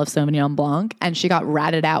cheap bottle of Sauvignon Blanc. And she got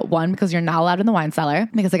ratted out. One, because you're not allowed in the wine cellar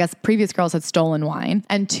because I guess previous girls had stolen wine.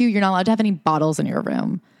 And two, you're not allowed to have any bottles in your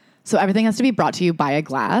room. So everything has to be brought to you by a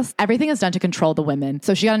glass. Everything is done to control the women.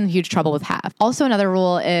 So she got in huge trouble with Hef. Also, another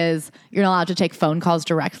rule is you're not allowed to take phone calls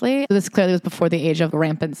directly. So this clearly was before the age of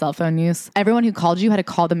rampant cell phone use. Everyone who called you had to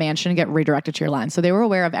call the mansion and get redirected to your line. So they were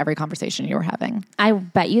aware of every conversation you were having. I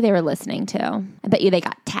bet you they were listening too. I bet you they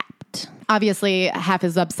got tapped. Obviously, Hef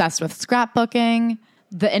is obsessed with scrapbooking.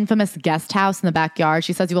 The infamous guest house in the backyard.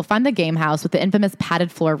 She says you will find the game house with the infamous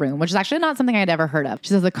padded floor room, which is actually not something I had ever heard of. She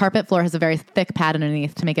says the carpet floor has a very thick pad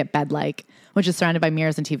underneath to make it bed-like, which is surrounded by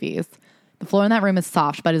mirrors and TVs. The floor in that room is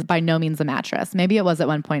soft, but is by no means a mattress. Maybe it was at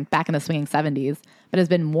one point back in the swinging 70s, but has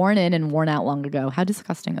been worn in and worn out long ago. How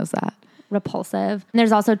disgusting is that? Repulsive. And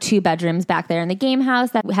there's also 2 bedrooms back there in the game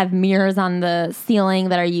house that have mirrors on the ceiling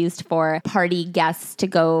that are used for party guests to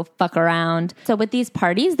go fuck around. So with these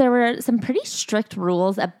parties, there were some pretty strict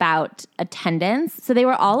rules about attendance. So they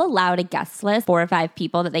were all allowed a guest list, 4 or 5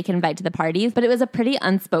 people that they could invite to the parties, but it was a pretty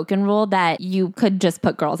unspoken rule that you could just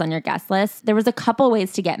put girls on your guest list. There was a couple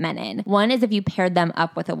ways to get men in. One is if you paired them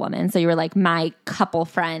up with a woman. So you were like, my couple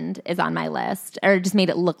friend is on my list, or just made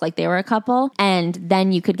it look like they were a couple. And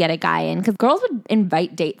then you could get a guy in. Because girls would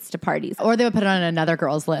invite dates to parties. Or they would put it on another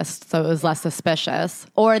girl's list, so it was less suspicious.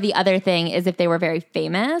 Or the other thing is if they were very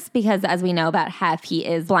famous, because as we know about Hef, he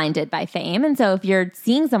is blinded by fame. And so if you're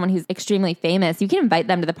seeing someone who's extremely famous, you can invite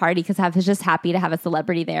them to the party because Hef is just happy to have a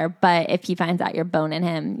celebrity there. But if he finds out you're boning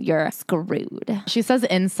him, you're screwed. She says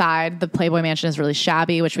inside the Playboy Mansion is really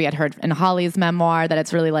shabby, which we had heard in Holly's memoir, that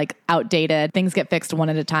it's really like outdated. Things get fixed one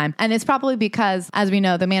at a time. And it's probably because, as we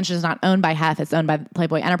know, the mansion is not owned by Hef, it's owned by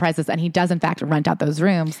Playboy Enterprises, and he does in fact rent out those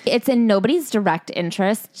rooms. It's in nobody's direct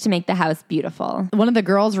interest to make the house beautiful. One of the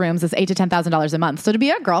girls' rooms is $8,000 to $10,000 a month. So to be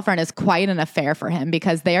a girlfriend is quite an affair for him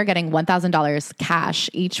because they are getting $1,000 cash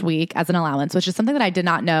each week as an allowance, which is something that I did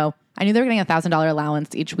not know. I knew they were getting $1,000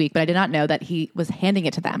 allowance each week, but I did not know that he was handing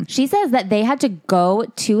it to them. She says that they had to go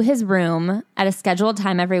to his room at a scheduled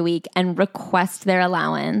time every week and request their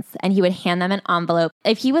allowance, and he would hand them an envelope.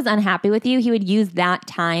 If he was unhappy with you, he would use that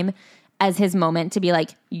time as his moment to be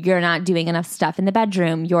like, you're not doing enough stuff in the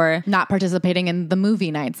bedroom. You're not participating in the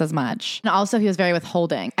movie nights as much. And also he was very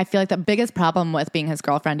withholding. I feel like the biggest problem with being his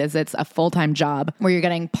girlfriend is it's a full-time job where you're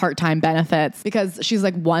getting part-time benefits because she's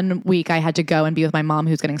like, 1 week I had to go and be with my mom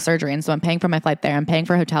who's getting surgery. And so I'm paying for my flight there. I'm paying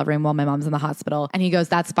for a hotel room while my mom's in the hospital. And he goes,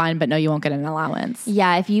 that's fine, but no, you won't get an allowance.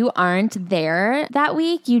 Yeah, if you aren't there that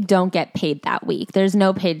week, you don't get paid that week. There's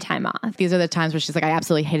no paid time off. These are the times where she's like, I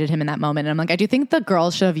absolutely hated him in that moment. And I'm like, I do think the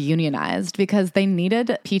girls should have unionized because they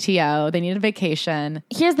needed PTO, they needed vacation.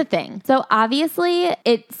 Here's the thing. So obviously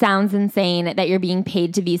it sounds insane that you're being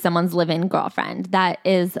paid to be someone's live-in girlfriend. That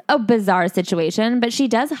is a bizarre situation, but she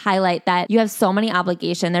does highlight that you have so many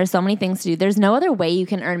obligations. There's so many things to do. There's no other way you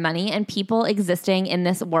can earn money, and people existing in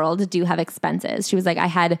this world do have expenses. She was like, I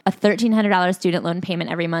had a $1,300 student loan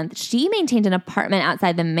payment every month. She maintained an apartment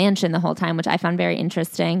outside the mansion the whole time, which I found very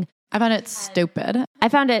interesting. I found it stupid. I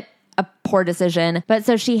found it a poor decision. But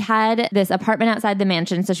so she had this apartment outside the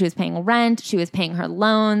mansion. So she was paying rent. She was paying her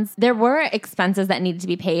loans. There were expenses that needed to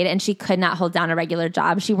be paid, and she could not hold down a regular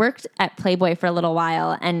job. She worked at Playboy for a little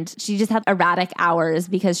while, and she just had erratic hours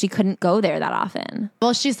because she couldn't go there that often.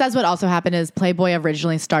 Well, she says what also happened is Playboy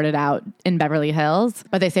originally started out in Beverly Hills,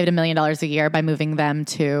 but they saved $1 million a year by moving them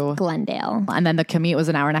to Glendale. And then the commute was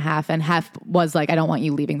an hour and a half, and Hef was like, I don't want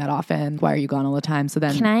you leaving that often. Why are you gone all the time? So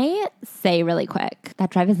then... Can I say really quick,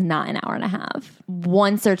 that drive is not an hour and a half.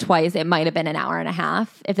 Once or twice, it might have been an hour and a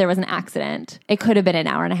half. If there was an accident, it could have been an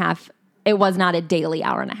hour and a half. It was not a daily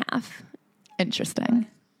hour and a half. Interesting.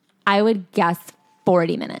 I would guess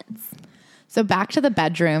 40 minutes. So back to the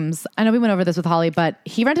bedrooms. I know we went over this with Holly, but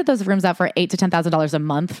he rented those rooms out for $8,000 to $10,000 a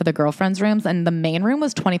month for the girlfriend's rooms, and the main room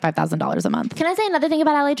was $25,000 a month. Can I say another thing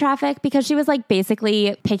about LA traffic? Because she was like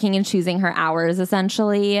basically picking and choosing her hours,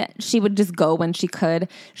 essentially. She would just go when she could.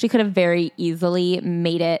 She could have very easily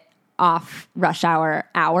made it off rush hour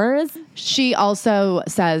hours. She also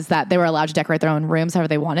says that they were allowed to decorate their own rooms however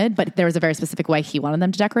they wanted, but there was a very specific way he wanted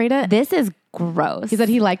them to decorate it. This is gross. He said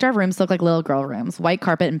he liked our rooms to look like little girl rooms, white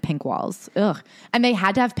carpet and pink walls. Ugh. And they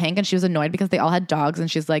had to have pink, and she was annoyed because they all had dogs, and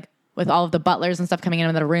she's like, with all of the butlers and stuff coming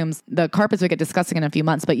in the rooms, the carpets would get disgusting in a few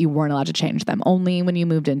months, but you weren't allowed to change them. Only when you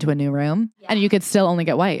moved into a new room. Yeah. And you could still only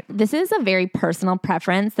get white. This is a very personal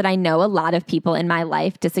preference that I know a lot of people in my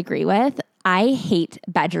life disagree with. I hate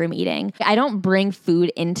bedroom eating. I don't bring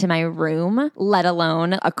food into my room, let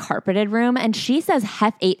alone a carpeted room. And she says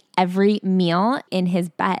Hef ate every meal in his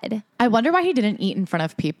bed. I wonder why he didn't eat in front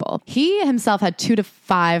of people. He himself had 2 to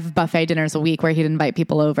 5 buffet dinners a week where he'd invite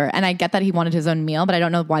people over. And I get that he wanted his own meal, but I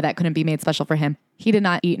don't know why that couldn't be made special for him. He did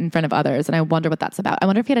not eat in front of others. And I wonder what that's about. I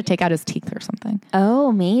wonder if he had to take out his teeth or something.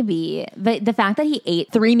 Oh, maybe. But the fact that he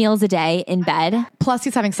ate 3 meals a day in bed. Plus,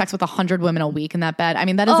 he's having sex with 100 women a week in that bed. I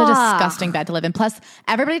mean, that is a disgusting bed to live in. Plus,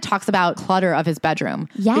 everybody talks about clutter of his bedroom.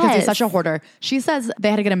 Yes. Because he's such a hoarder. She says they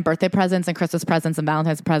had to get him birthday presents and Christmas presents and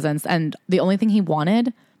Valentine's presents. And the only thing he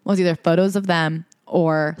wanted was either photos of them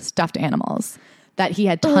or stuffed animals. That he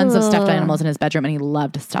had tons of stuffed animals in his bedroom and he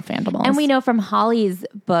loved stuffed animals. And we know from Holly's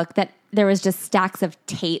book that there was just stacks of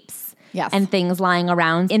tapes and things lying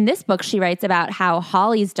around. In this book, she writes about how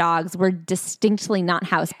Holly's dogs were distinctly not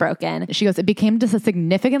housebroken. She goes, it became just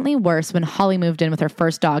significantly worse when Holly moved in with her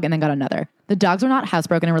first dog and then got another. The dogs were not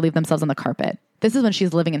housebroken and relieved themselves on the carpet. This is when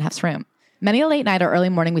she's living in Hef's room. Many a late night or early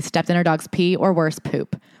morning, we stepped in our dog's pee or worse,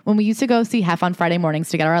 poop. When we used to go see Hef on Friday mornings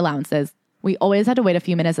to get our allowances, we always had to wait a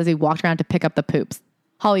few minutes as he walked around to pick up the poops.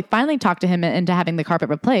 Holly finally talked to him into having the carpet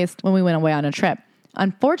replaced when we went away on a trip.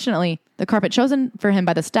 Unfortunately, the carpet chosen for him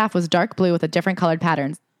by the staff was dark blue with a different colored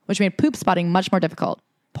patterns, which made poop spotting much more difficult.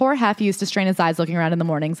 Poor Hef used to strain his eyes looking around in the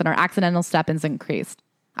mornings and our accidental step-ins increased.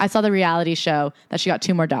 I saw the reality show that she got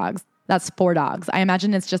 2 more dogs. That's 4 dogs. I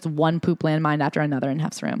imagine it's just one poop landmine after another in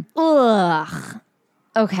Hef's room. Ugh.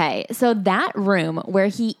 Okay, so that room where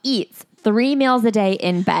he eats 3 meals a day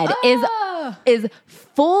in bed is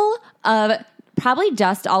full of probably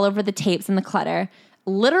dust all over the tapes and the clutter,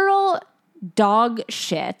 literal dog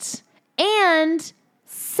shit, and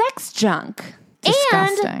sex junk.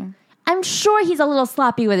 Disgusting. And I'm sure he's a little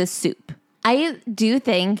sloppy with his soup. I do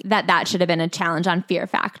think that should have been a challenge on Fear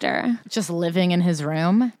Factor. Just living in his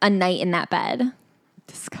room. A night in that bed.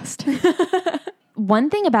 Disgusting.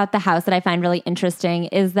 One thing about the house that I find really interesting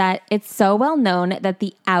is that it's so well known that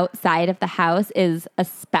the outside of the house is a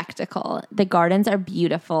spectacle. The gardens are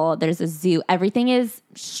beautiful. There's a zoo. Everything is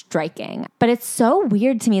striking. But it's so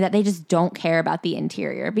weird to me that they just don't care about the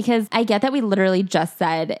interior, because I get that we literally just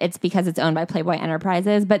said it's because it's owned by Playboy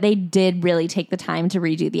Enterprises, but they did really take the time to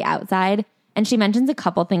redo the outside. And she mentions a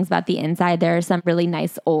couple things about the inside. There are some really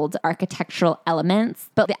nice old architectural elements,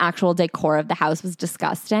 but the actual decor of the house was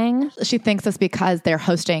disgusting. She thinks it's because they're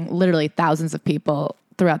hosting literally thousands of people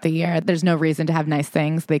throughout the year. There's no reason to have nice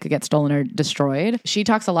things. They could get stolen or destroyed. She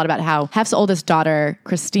talks a lot about how Hef's oldest daughter,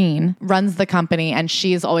 Christine, runs the company, and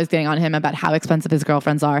she's always getting on him about how expensive his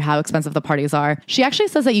girlfriends are, how expensive the parties are. She actually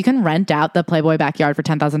says that you can rent out the Playboy backyard for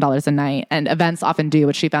 $10,000 a night, and events often do,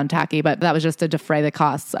 which she found tacky, but that was just to defray the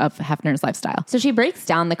costs of Hefner's lifestyle. So she breaks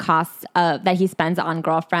down the costs that he spends on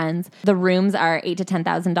girlfriends. The rooms are $8,000 to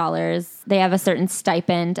 $10,000. They have a certain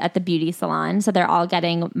stipend at the beauty salon, so they're all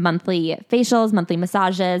getting monthly facials, monthly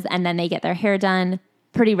massages, and then they get their hair done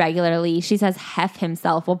pretty regularly. She says Hef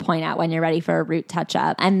himself will point out when you're ready for a root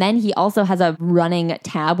touch-up. And then he also has a running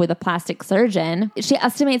tab with a plastic surgeon. She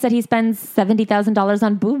estimates that he spends $70,000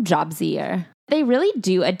 on boob jobs a year. They really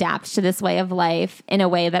do adapt to this way of life in a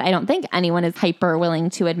way that I don't think anyone is hyper willing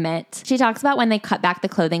to admit. She talks about when they cut back the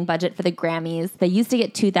clothing budget for the Grammys. They used to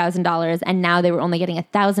get $2,000 and now they were only getting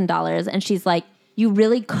 $1,000. And she's like, you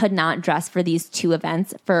really could not dress for these 2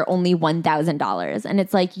 events for only $1,000. And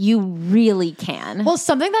it's like, you really can. Well,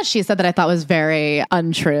 something that she said that I thought was very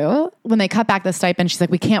untrue, when they cut back the stipend, she's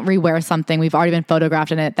like, we can't rewear something. We've already been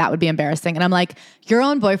photographed in it. That would be embarrassing. And I'm like, your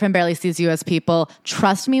own boyfriend barely sees you as people.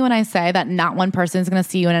 Trust me when I say that not one person is going to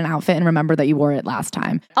see you in an outfit and remember that you wore it last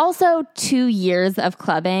time. Also, 2 years of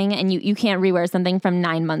clubbing and you can't rewear something from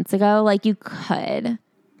 9 months ago. Like, you could.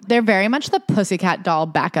 They're very much the Pussycat Doll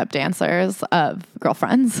backup dancers of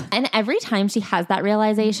girlfriends. And every time she has that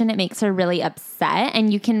realization, it makes her really upset.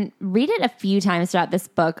 And you can read it a few times throughout this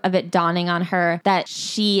book of it dawning on her that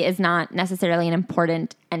she is not necessarily an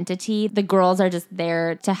important entity. The girls are just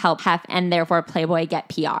there to help Hef and therefore Playboy get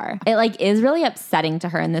PR. It is really upsetting to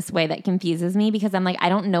her in this way that confuses me, because I'm like, I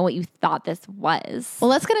don't know what you thought this was. Well,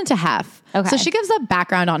 let's get into Hef. Okay. So she gives a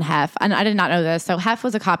background on Hef, and I did not know this. So Hef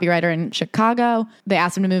was a copywriter in Chicago. They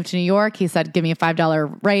asked him to move to New York. He said, give me a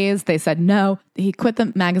 $5 raise. They said no. He quit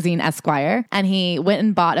the magazine Esquire, and he went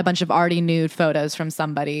and bought a bunch of already nude photos from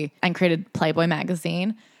somebody and created Playboy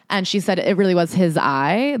magazine. And she said it really was his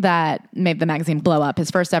eye that made the magazine blow up.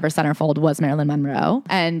 His first ever centerfold was Marilyn Monroe,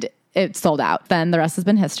 and it sold out. Then the rest has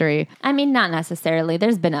been history. I mean, not necessarily.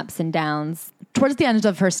 There's been ups and downs. Towards the end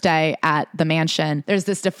of her stay at the mansion, there's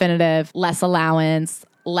this definitive less allowance,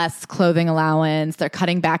 less clothing allowance. They're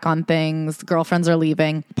cutting back on things. Girlfriends are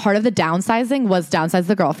leaving. Part of the downsizing was downsize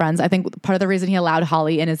the girlfriends. I think part of the reason he allowed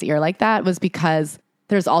Holly in his ear like that was because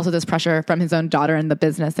there's also this pressure from his own daughter in the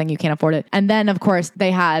business saying you can't afford it. And then, of course,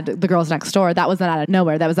 they had the girls next door. That was not out of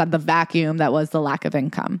nowhere. That was out of the vacuum. That was the lack of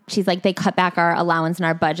income. She's like, they cut back our allowance and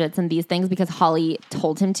our budgets and these things because Holly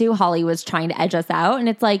told him to. Holly was trying to edge us out. And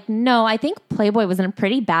it's like, no, I think Playboy was in a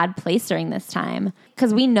pretty bad place during this time.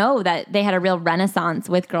 Because we know that they had a real renaissance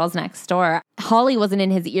with Girls Next Door. Holly wasn't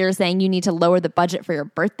in his ear saying you need to lower the budget for your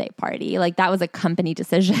birthday party. Like, that was a company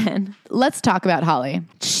decision. Let's talk about Holly.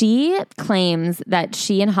 She claims that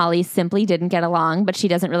she and Holly simply didn't get along, but she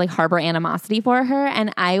doesn't really harbor animosity for her.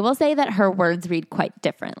 And I will say that her words read quite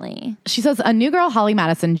differently. She says, a new girl, Holly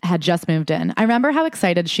Madison, had just moved in. I remember how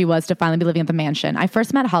excited she was to finally be living at the mansion. I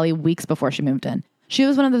first met Holly weeks before she moved in. She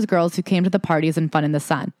was one of those girls who came to the parties and fun in the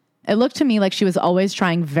sun. It looked to me like she was always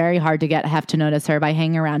trying very hard to get Hef to notice her by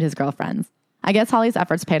hanging around his girlfriends. I guess Holly's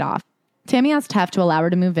efforts paid off. Tammy asked Hef to allow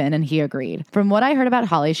her to move in, and he agreed. From what I heard about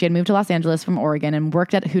Holly, she had moved to Los Angeles from Oregon and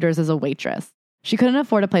worked at Hooters as a waitress. She couldn't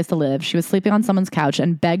afford a place to live. She was sleeping on someone's couch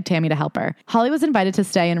and begged Tammy to help her. Holly was invited to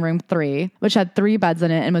stay in room 3, which had 3 beds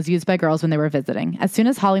in it and was used by girls when they were visiting. As soon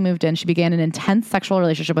as Holly moved in, she began an intense sexual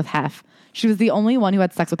relationship with Hef. She was the only one who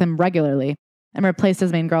had sex with him regularly and replaced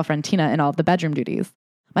his main girlfriend, Tina, in all of the bedroom duties.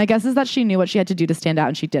 My guess is that she knew what she had to do to stand out,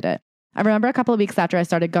 and she did it. I remember a couple of weeks after I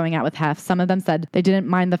started going out with Hef, some of them said they didn't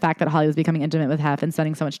mind the fact that Holly was becoming intimate with Hef and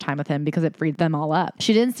spending so much time with him because it freed them all up.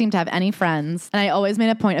 She didn't seem to have any friends, and I always made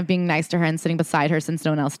a point of being nice to her and sitting beside her since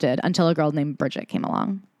no one else did, until a girl named Bridget came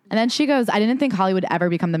along. And then she goes, I didn't think Holly would ever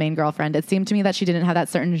become the main girlfriend. It seemed to me that she didn't have that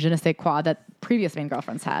certain je ne sais quoi that previous main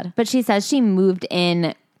girlfriends had. But she says she moved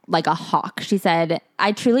in like a hawk. She said,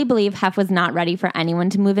 I truly believe Hef was not ready for anyone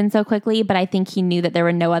to move in so quickly, but I think he knew that there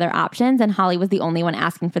were no other options, and Holly was the only one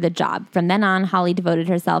asking for the job. From then on, Holly devoted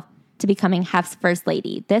herself to becoming Hef's first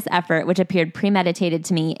lady. This effort, which appeared premeditated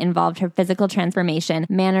to me, involved her physical transformation,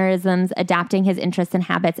 mannerisms, adapting his interests and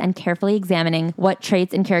habits, and carefully examining what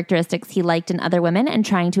traits and characteristics he liked in other women and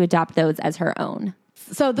trying to adopt those as her own.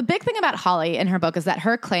 So the big thing about Holly in her book is that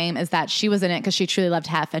her claim is that she was in it because she truly loved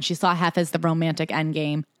Hef and she saw Hef as the romantic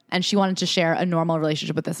endgame, and she wanted to share a normal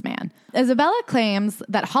relationship with this man. Izabella claims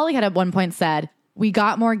that Holly had at one point said, we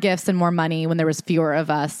got more gifts and more money when there was fewer of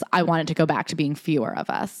us. I wanted to go back to being fewer of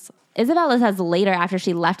us. Izabella says later, after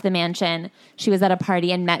she left the mansion, she was at a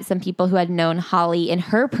party and met some people who had known Holly in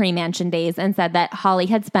her pre-mansion days and said that Holly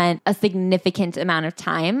had spent a significant amount of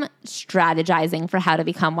time strategizing for how to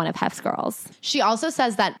become one of Hef's girls. She also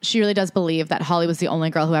says that she really does believe that Holly was the only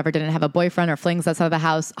girl who ever didn't have a boyfriend or flings outside of the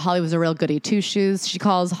house. Holly was a real goody two-shoes. She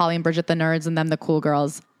calls Holly and Bridget the nerds and them the cool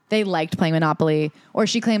girls. They liked playing Monopoly. Or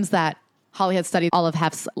she claims that Holly had studied all of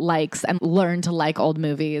Hef's likes and learned to like old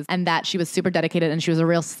movies, and that she was super dedicated and she was a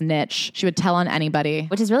real snitch. She would tell on anybody.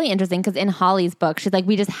 Which is really interesting because in Holly's book, she's like,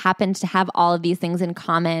 we just happened to have all of these things in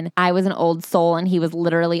common. I was an old soul and he was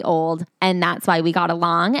literally old, and that's why we got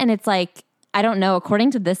along. And it's like, I don't know,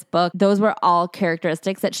 according to this book, those were all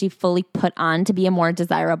characteristics that she fully put on to be a more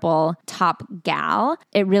desirable top gal.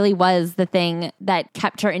 It really was the thing that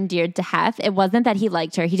kept her endeared to Hef. It wasn't that he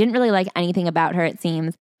liked her. He didn't really like anything about her, it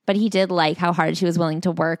seems. But he did like how hard she was willing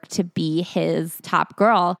to work to be his top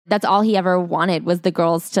girl. That's all he ever wanted, was the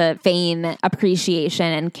girls to feign appreciation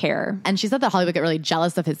and care. And she said that Holly would get really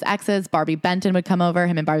jealous of his exes. Barbie Benton would come over.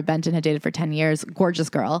 Him and Barbie Benton had dated for 10 years. Gorgeous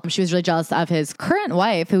girl. She was really jealous of his current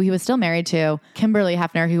wife, who he was still married to, Kimberly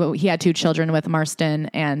Hefner, who he had 2 children with, Marston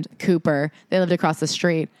and Cooper. They lived across the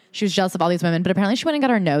street. She was jealous of all these women, but apparently she went and got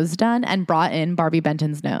her nose done and brought in Barbie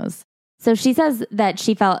Benton's nose. So she says that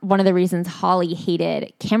she felt one of the reasons Holly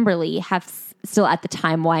hated Kimberly, Hef's still at the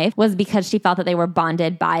time wife, was because she felt that they were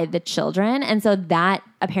bonded by the children. And so that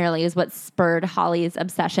apparently is what spurred Holly's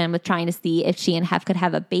obsession with trying to see if she and Hef could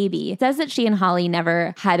have a baby. It says that she and Holly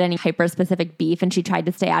never had any hyper-specific beef and she tried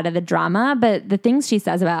to stay out of the drama. But the things she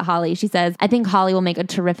says about Holly, she says, I think Holly will make a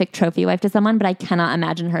terrific trophy wife to someone, but I cannot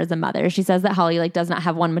imagine her as a mother. She says that Holly does not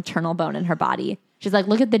have one maternal bone in her body. She's like,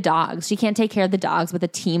 look at the dogs. She can't take care of the dogs with a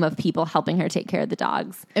team of people helping her take care of the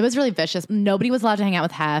dogs. It was really vicious. Nobody was allowed to hang out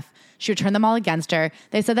with Hef. She would turn them all against her.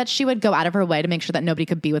 They said that she would go out of her way to make sure that nobody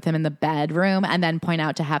could be with him in the bedroom and then point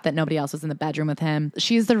out to Hef that nobody else was in the bedroom with him.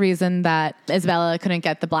 She's the reason that Izabella couldn't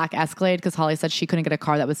get the black Escalade because Holly said she couldn't get a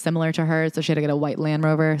car that was similar to hers, so she had to get a white Land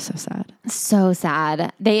Rover. So sad. So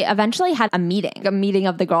sad. They eventually had a meeting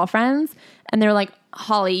of the girlfriends, and they were like,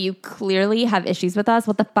 Holly, you clearly have issues with us.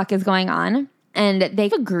 What the fuck is going on? And they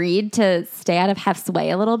agreed to stay out of Hef's way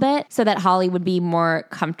a little bit so that Holly would be more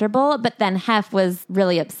comfortable. But then Hef was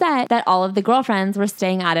really upset that all of the girlfriends were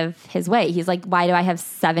staying out of his way. He's like, why do I have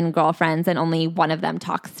 7 girlfriends and only one of them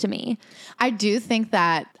talks to me? I do think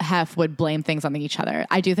that Hef would blame things on each other.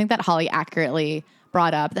 I do think that Holly accurately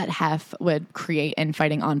brought up that Hef would create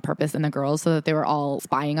infighting on purpose in the girls so that they were all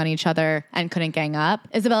spying on each other and couldn't gang up.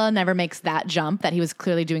 Izabella never makes that jump that he was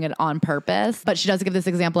clearly doing it on purpose, but she does give this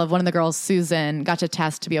example of one of the girls, Susan, got to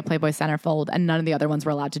test to be a Playboy centerfold, and none of the other ones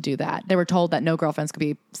were allowed to do that. They were told that no girlfriends could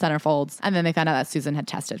be centerfolds, and then they found out that Susan had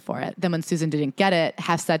tested for it. Then when Susan didn't get it,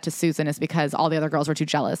 Hef said to Susan, it's because all the other girls were too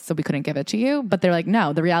jealous, so we couldn't give it to you. But they're like,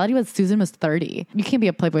 no, the reality was Susan was 30. You can't be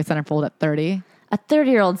a Playboy centerfold at 30. A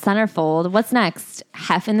 30-year-old centerfold. What's next?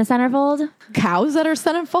 Hef in the centerfold? Cows that are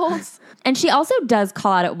centerfolds? And she also does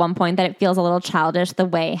call out at one point that it feels a little childish the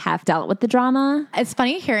way Hef dealt with the drama. It's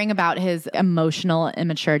funny hearing about his emotional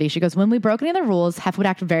immaturity. She goes, when we broke any of the rules, Hef would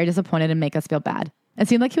act very disappointed and make us feel bad. It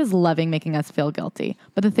seemed like he was loving making us feel guilty.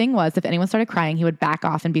 But the thing was, if anyone started crying, he would back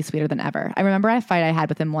off and be sweeter than ever. I remember a fight I had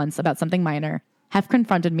with him once about something minor. Hef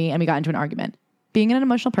confronted me and we got into an argument. Being an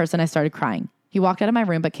emotional person, I started crying. He walked out of my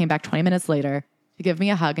room but came back 20 minutes later to give me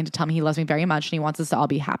a hug and to tell me he loves me very much and he wants us to all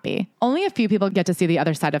be happy. Only a few people get to see the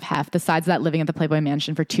other side of Hef, the sides that living at the Playboy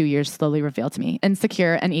Mansion for 2 years slowly revealed to me.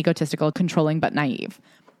 Insecure and egotistical, controlling but naive.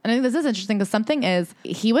 And I think this is interesting because something is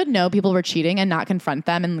he would know people were cheating and not confront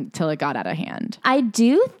them until it got out of hand. I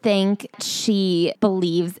do think she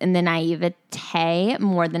believes in the naivete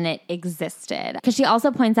more than it existed. Because she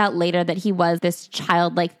also points out later that he was this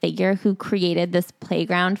childlike figure who created this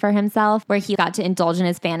playground for himself where he got to indulge in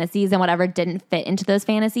his fantasies, and whatever didn't fit into those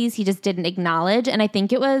fantasies, he just didn't acknowledge. And I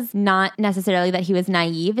think it was not necessarily that he was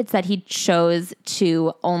naive. It's that he chose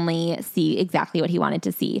to only see exactly what he wanted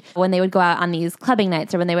to see. When they would go out on these clubbing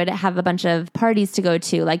nights or when they would have a bunch of parties to go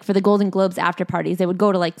to, like for the Golden Globes after parties, they would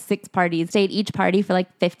go to like 6 parties, stay at each party for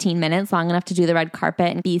like 15 minutes, long enough to do the red carpet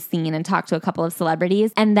and be seen and talk to a couple of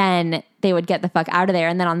celebrities. And then they would get the fuck out of there.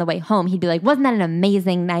 And then on the way home, he'd be like, wasn't that an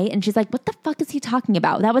amazing night? And she's like, what the fuck is he talking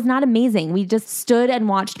about? That was not amazing. We just stood and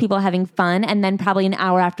watched people having fun. And then probably an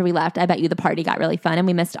hour after we left, I bet you the party got really fun and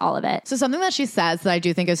we missed all of it. So something that she says that I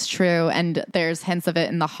do think is true, and there's hints of it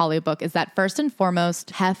in the Holly book, is that first and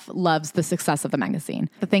foremost, Hef loves the success of the magazine.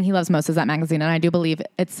 The thing he loves most is that magazine. And I do believe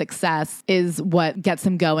its success is what gets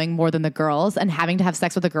him going more than the girls. And having to have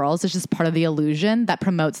sex with the girls is just part of the illusion that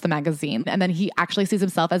promotes the magazine. And then he actually sees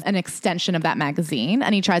himself as an extension of that magazine.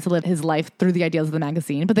 And he tries to live his life through the ideals of the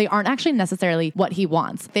magazine, but they aren't actually necessarily what he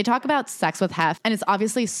wants. They talk about sex with Hef, and it's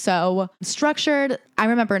obviously so structured. I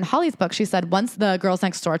remember in Holly's book, she said once the Girls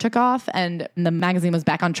Next Door took off and the magazine was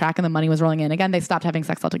back on track and the money was rolling in again, they stopped having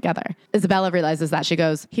sex altogether. Izabella realizes that. She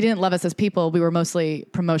goes, he didn't love us as people. We were mostly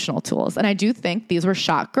promotional tools. And I do think these were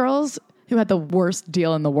shot girls who had the worst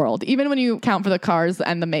deal in the world. Even when you count for the cars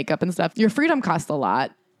and the makeup and stuff, your freedom costs a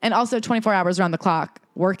lot. And also 24 hours around the clock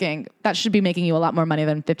working, that should be making you a lot more money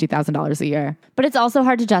than $50,000 a year. But it's also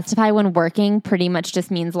hard to justify when working pretty much just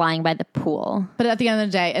means lying by the pool. But at the end of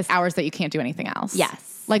the day, it's hours that you can't do anything else.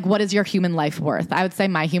 Yes. Like, what is your human life worth? I would say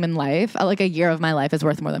my human life, like a year of my life is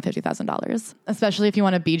worth more than $50,000, especially if you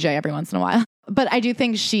want to BJ every once in a while. But I do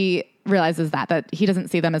think she realizes that he doesn't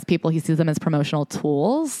see them as people. He sees them as promotional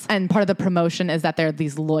tools. And part of the promotion is that they're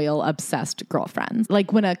these loyal, obsessed girlfriends.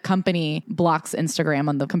 Like when a company blocks Instagram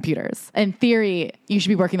on the computers. In theory, you should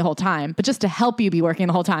be working the whole time. But just to help you be working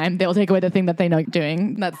the whole time, they'll take away the thing that they know you're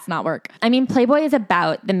doing. That's not work. I mean, Playboy is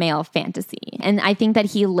about the male fantasy. And I think that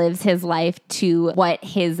he lives his life to what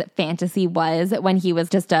his fantasy was when he was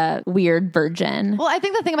just a weird virgin. Well, I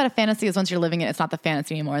think the thing about a fantasy is once you're living it, it's not the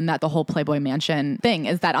fantasy anymore. And that the whole Playboy Mansion thing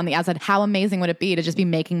is that on the outside, how amazing would it be to just be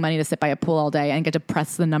making money to sit by a pool all day and get to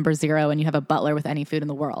press the number 0 and you have a butler with any food in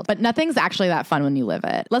the world. But nothing's actually that fun when you live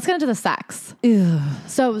it. Let's get into the sex. Ew.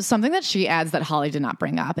 So something that she adds that Holly did not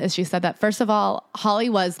bring up is she said that, first of all, Holly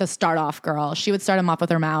was the start-off girl. She would start him off with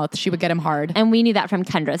her mouth. She would get him hard. And we knew that from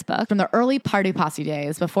Kendra's book. From the early party posse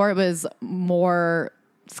days, before it was more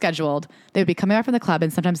scheduled, they would be coming back from the club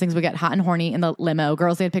and sometimes things would get hot and horny in the limo.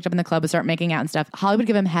 Girls they had picked up in the club would start making out and stuff. Holly would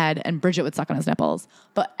give him head and Bridget would suck on his nipples.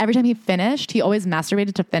 But every time he finished, he always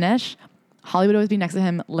masturbated to finish. Holly would always be next to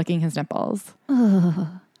him licking his nipples. Ugh.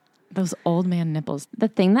 Those old man nipples. The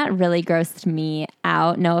thing that really grossed me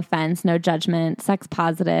out, no offense, no judgment, sex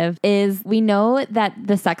positive, is we know that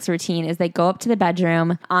the sex routine is they go up to the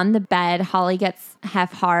bedroom. On the bed, Holly gets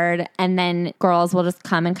Hef hard, and then girls will just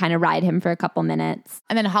come and kind of ride him for a couple minutes.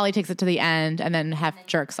 And then Holly takes it to the end, and then Hef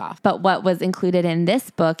jerks off. But what was included in this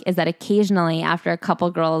book is that occasionally, after a couple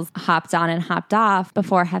girls hopped on and hopped off,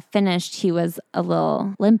 before Hef finished, he was a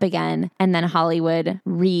little limp again, and then Holly would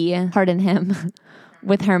re-harden him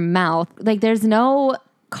with her mouth. Like, there's no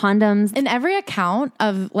condoms. In every account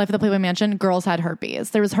of Life at the Playboy Mansion, girls had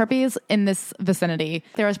herpes. There was herpes in this vicinity.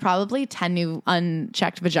 There was probably 10 new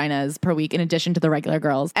unchecked vaginas per week in addition to the regular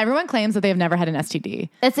girls. Everyone claims that they have never had an STD.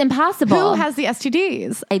 It's impossible. Who has the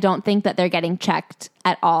STDs? I don't think that they're getting checked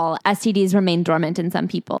at all. STDs remain dormant in some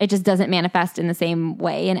people. It just doesn't manifest in the same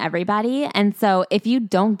way in everybody. And so if you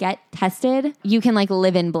don't get tested, you can like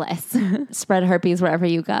live in bliss, spread herpes wherever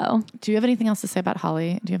you go. Do you have anything else to say about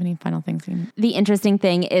Holly? Do you have any final things? The interesting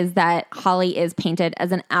thing is that Holly is painted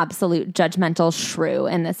as an absolute judgmental shrew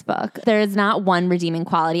in this book. There is not one redeeming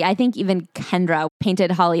quality. I think even Kendra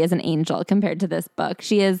painted Holly as an angel compared to this book.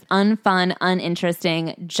 She is unfun,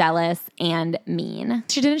 uninteresting, jealous, and mean.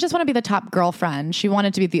 She didn't just want to be the top girlfriend. She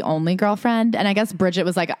wanted to be the only girlfriend. And I guess Bridget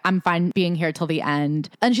was like, I'm fine being here till the end.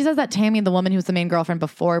 And she says that Tammy, the woman who was the main girlfriend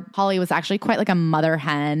before Holly, was actually quite like a mother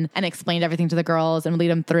hen and explained everything to the girls and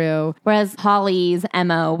lead them through. Whereas Holly's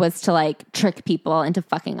MO was to like trick people into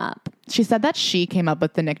fucking up. She said that she came up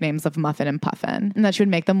with the nicknames of Muffin and Puffin and that she would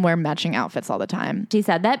make them wear matching outfits all the time. She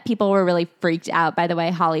said that people were really freaked out by the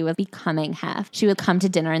way Holly was becoming Hef. She would come to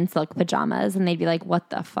dinner in silk pajamas and they'd be like, what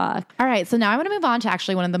the fuck? All right, so now I want to move on to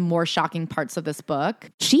actually one of the more shocking parts of this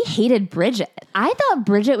book. She hated Bridget. I thought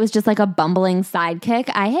Bridget was just like a bumbling sidekick.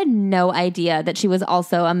 I had no idea that she was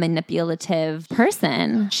also a manipulative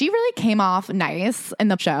person. She really came off nice in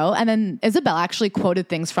the show. And then Izabella actually quoted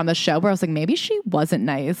things from the show where I was like, maybe she wasn't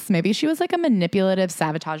nice. Maybe she was like a manipulative,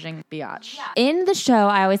 sabotaging biatch. Yeah. In the show,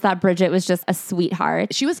 I always thought Bridget was just a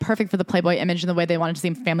sweetheart. She was perfect for the Playboy image and the way they wanted to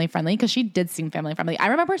seem family friendly because she did seem family friendly. I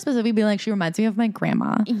remember specifically being like, she reminds me of my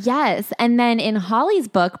grandma. Yes. And then in Holly's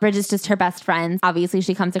book, Bridget's just her best friend. Obviously,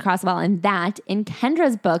 she comes across well in that. In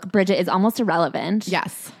Kendra's book, Bridget is almost irrelevant.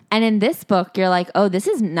 Yes. And in this book, you're like, oh, this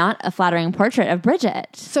is not a flattering portrait of Bridget.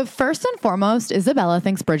 So first and foremost, Izabella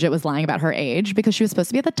thinks Bridget was lying about her age because she was supposed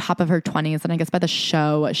to be at the top of her 20s. And I guess by the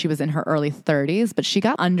show, she was in her early 30s. But she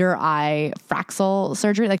got under eye Fraxel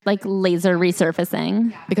surgery. Like laser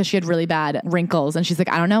resurfacing. Because she had really bad wrinkles. And she's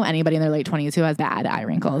like, I don't know anybody in their late 20s who has bad eye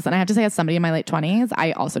wrinkles. And I have to say, as somebody in my late 20s,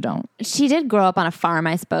 I also don't. She did grow up on a farm,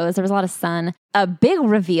 I suppose. There was a lot of sun. A big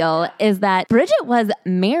reveal is that Bridget was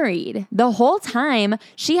married the whole time.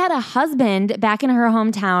 She had a husband back in her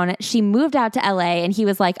hometown. She moved out to LA and he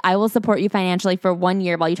was like, I will support you financially for 1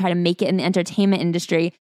 year while you try to make it in the entertainment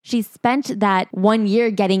industry. She spent that 1 year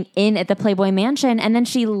getting in at the Playboy Mansion, and then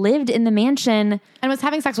she lived in the mansion. And was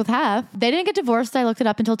having sex with Hef. They didn't get divorced. I looked it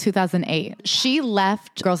up until 2008. She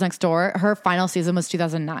left Girls Next Door. Her final season was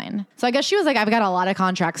 2009. So I guess she was like, I've got a lot of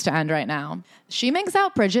contracts to end right now. She makes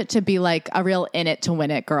out Bridget to be like a real in it to win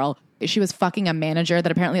it girl. She was fucking a manager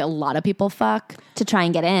that apparently a lot of people fuck. To try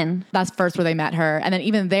and get in. That's first where they met her. And then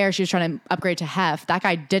even there, she was trying to upgrade to Hef. That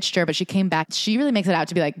guy ditched her, but she came back. She really makes it out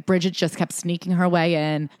to be like Bridget just kept sneaking her way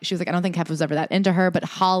in. She was like, I don't think Hef was ever that into her, but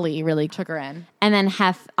Holly really took her in. And then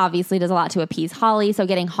Hef obviously does a lot to appease Holly. So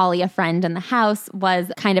getting Holly a friend in the house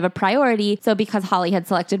was kind of a priority. So because Holly had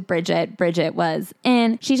selected Bridget, Bridget was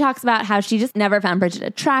in. She talks about how she just never found Bridget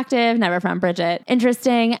attractive, never found Bridget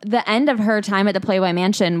interesting. The end of her time at the Playboy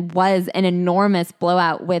Mansion was an enormous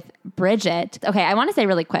blowout with Bridget. Okay, I want to say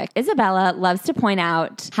really quick, Izabella loves to point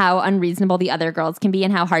out how unreasonable the other girls can be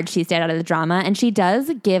and how hard she stayed out of the drama. And she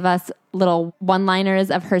does give us little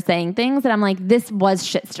one-liners of her saying things that I'm like, this was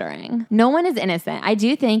shit stirring. No one is innocent. I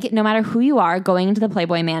do think no matter who you are going into the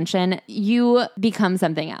Playboy Mansion, you become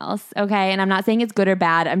something else, okay? And I'm not saying it's good or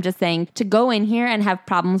bad. I'm just saying to go in here and have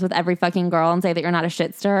problems with every fucking girl and say that you're not a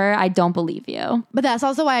shit stirrer, I don't believe you. But that's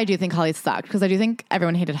also why I do think Holly sucked, because I do think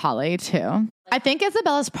everyone hated Holly too. I think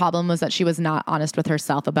Isabella's problem was that she was not honest with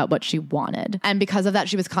herself about what she wanted. And because of that,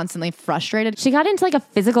 she was constantly frustrated. She got into like a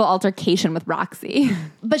physical altercation with Roxy.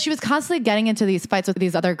 But she was constantly getting into these fights with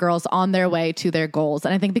these other girls on their way to their goals.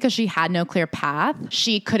 And I think because she had no clear path,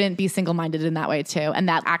 she couldn't be single-minded in that way too. And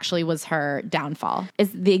that actually was her downfall.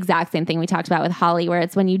 It's the exact same thing we talked about with Holly, where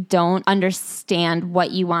it's when you don't understand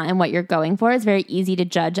what you want and what you're going for, it's very easy to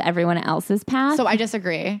judge everyone else's path. So I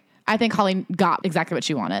disagree. I think Holly got exactly what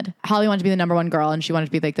she wanted. Holly wanted to be the number one girl and she wanted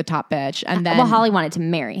to be like the top bitch. And then, well, Holly wanted to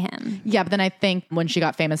marry him. Yeah, but then I think when she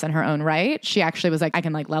got famous in her own right, she actually was like, I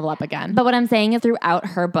can like level up again. But what I'm saying is throughout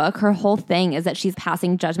her book, her whole thing is that she's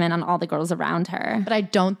passing judgment on all the girls around her. But I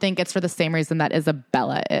don't think it's for the same reason that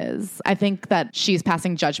Izabella is. I think that she's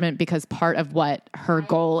passing judgment because part of what her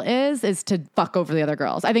goal is to fuck over the other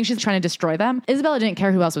girls. I think she's trying to destroy them. Izabella didn't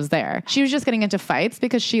care who else was there. She was just getting into fights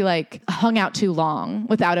because she like hung out too long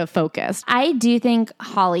without a focus. I do think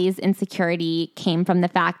Holly's insecurity came from the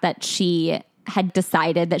fact that she had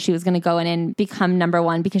decided that she was going to go in and become number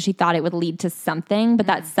one because she thought it would lead to something, but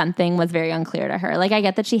that something was very unclear to her. Like, I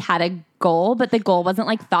get that she had a goal, but the goal wasn't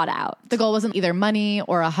like thought out. The goal wasn't either money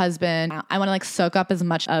or a husband. I want to like soak up as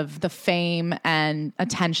much of the fame and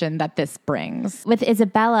attention that this brings. With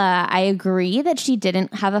Izabella, I agree that she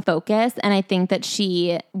didn't have a focus, and I think that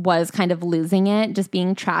she was kind of losing it, just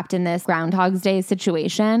being trapped in this Groundhog's Day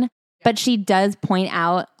situation. But she does point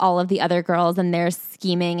out all of the other girls and their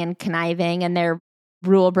scheming and conniving and their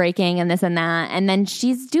rule breaking and this and that. And then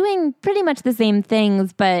she's doing pretty much the same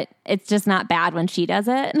things, but it's just not bad when she does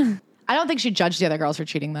it. I don't think she judged the other girls for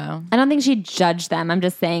cheating, though. I don't think she judged them. I'm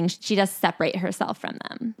just saying she does separate herself from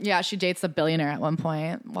them. Yeah, she dates a billionaire at one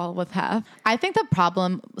point while with Hef. I think the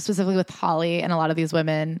problem specifically with Holly and a lot of these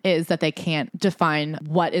women is that they can't define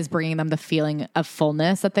what is bringing them the feeling of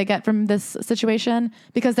fullness that they get from this situation,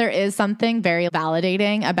 because there is something very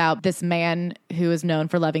validating about this man who is known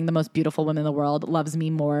for loving the most beautiful women in the world loves me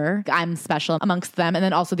more. I'm special amongst them. And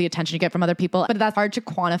then also the attention you get from other people. But that's hard to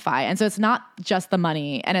quantify. And so it's not just the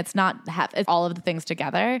money and it's not Hef, it's all of the things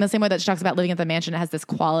together. In the same way that she talks about living at the mansion, it has this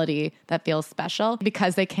quality that feels special.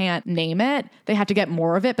 Because they can't name it, they have to get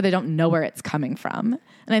more of it, but they don't know where it's coming from.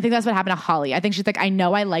 And I think that's what happened to Holly. I think she's like, I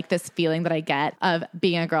know I like this feeling that I get of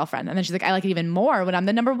being a girlfriend. And then she's like, I like it even more when I'm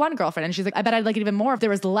the number one girlfriend. And she's like, I bet I'd like it even more if there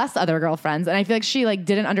was less other girlfriends. And I feel like she like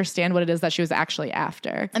didn't understand what it is that she was actually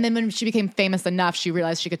after. And then when she became famous enough, she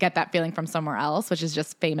realized she could get that feeling from somewhere else, which is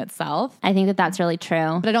just fame itself. I think that that's really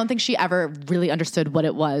true. But I don't think she ever really understood what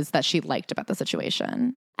it was that she liked about the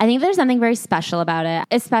situation. I think there's something very special about it,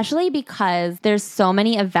 especially because there's so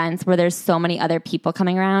many events where there's so many other people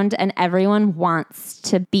coming around and everyone wants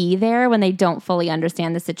to be there when they don't fully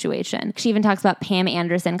understand the situation. She even talks about Pam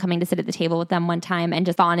Anderson coming to sit at the table with them one time and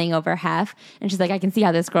just fawning over Hef. And she's like, I can see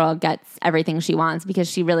how this girl gets everything she wants because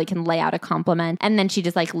she really can lay out a compliment. And then she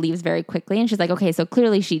just like leaves very quickly. And she's like, okay, so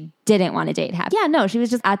clearly she didn't want to date Hef. Yeah, no, she was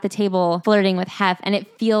just at the table flirting with Hef. And it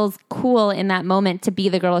feels cool in that moment to be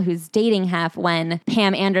the girl who's dating Hef when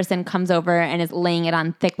Pam Anderson comes over and is laying it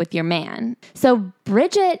on thick with your man. So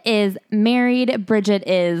Bridget is married. Bridget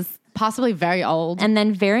is possibly very old. And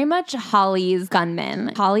then very much Holly's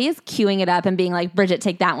gunman. Holly is queuing it up and being like, Bridget,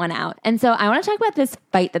 take that one out. And so I want to talk about this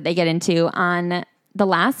fight that they get into on the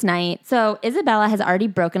last night. So Izabella has already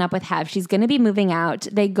broken up with Hef. She's going to be moving out.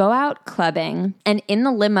 They go out clubbing. And in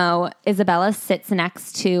the limo, Izabella sits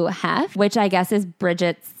next to Hef, which I guess is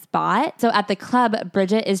Bridget's spot. So at the club,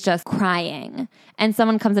 Bridget is just crying. And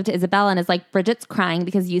someone comes up to Izabella and is like, Bridget's crying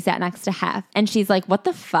because you sat next to Hef. And she's like, what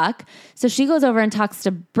the fuck? So she goes over and talks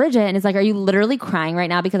to Bridget and is like, are you literally crying right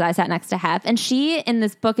now because I sat next to Hef? And she, in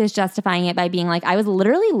this book, is justifying it by being like, I was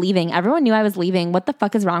literally leaving. Everyone knew I was leaving. What the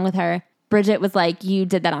fuck is wrong with her? Bridget was like, you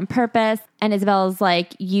did that on purpose. And Isabella's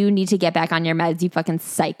like, you need to get back on your meds, you fucking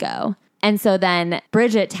psycho. And so then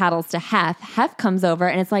Bridget tattles to Hef. Hef comes over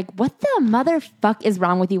and it's like, what the motherfuck is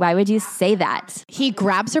wrong with you? Why would you say that? He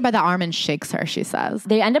grabs her by the arm and shakes her, she says.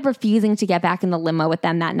 They end up refusing to get back in the limo with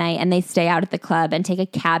them that night, and they stay out at the club and take a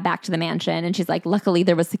cab back to the mansion. And she's like, luckily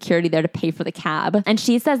there was security there to pay for the cab. And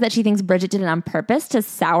she says that she thinks Bridget did it on purpose to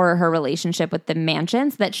sour her relationship with the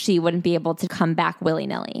mansion so that she wouldn't be able to come back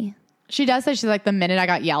willy-nilly. She does say, she's like, the minute I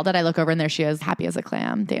got yelled at, I look over and there she is, happy as a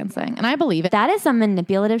clam, dancing. And I believe it. That is some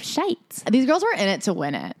manipulative shite. These girls were in it to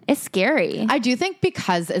win it. It's scary. I do think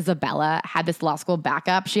because Izabella had this law school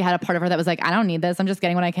backup, she had a part of her that was like, I don't need this. I'm just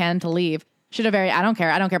getting what I can to leave. She had I don't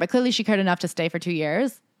care. But clearly she cared enough to stay for 2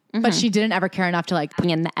 years. Mm-hmm. But she didn't ever care enough to like put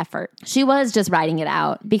in the effort. She was just riding it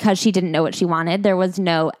out because she didn't know what she wanted. There was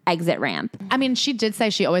no exit ramp. I mean, she did say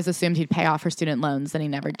she always assumed he'd pay off her student loans, and he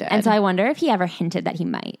never did. And so I wonder if he ever hinted that he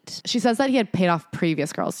might. She says that he had paid off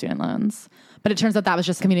previous girls' student loans, but it turns out that was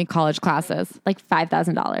just community college classes. Like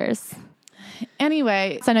 $5,000.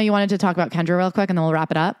 Anyway, so I know you wanted to talk about Kendra real quick and then we'll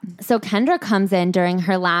wrap it up. So Kendra comes in during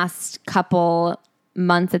her last couple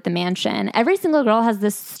months at the mansion. Every single girl has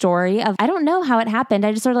this story of, I don't know how it happened.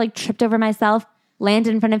 I just sort of like tripped over myself,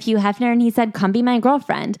 landed in front of Hugh Hefner, and he said, come be my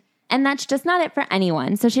girlfriend. And that's just not it for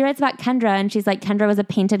anyone. So she writes about Kendra, and she's like, Kendra was a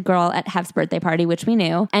painted girl at Hef's birthday party, which we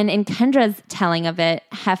knew. And in Kendra's telling of it,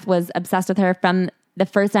 Hef was obsessed with her from the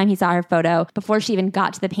first time he saw her photo. Before she even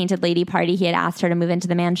got to the painted lady party, he had asked her to move into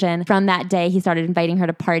the mansion. From that day, he started inviting her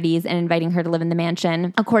to parties and inviting her to live in the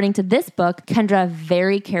mansion. According to this book, Kendra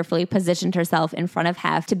very carefully positioned herself in front of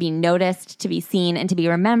Hef to be noticed, to be seen, and to be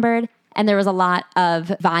remembered. And there was a lot of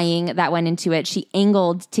vying that went into it. She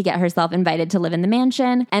angled to get herself invited to live in the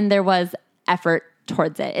mansion, and there was effort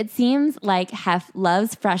towards it. It seems like Hef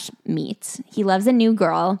loves fresh meat. He loves a new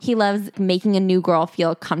girl. He loves making a new girl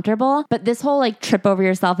feel comfortable. But this whole like trip over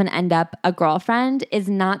yourself and end up a girlfriend is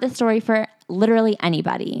not the story for literally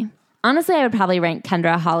anybody. Honestly, I would probably rank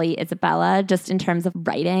Kendra, Holly, Izabella just in terms of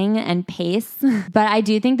writing and pace. But I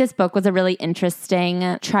do think this book was a really interesting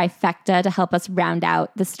trifecta to help us round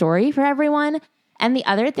out the story for everyone. And the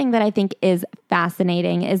other thing that I think is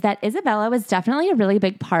fascinating is that Izabella was definitely a really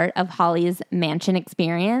big part of Holly's mansion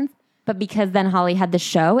experience. But because then Holly had the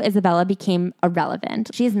show, Izabella became irrelevant.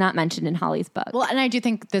 She is not mentioned in Holly's book. Well, and I do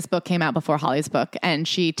think this book came out before Holly's book, and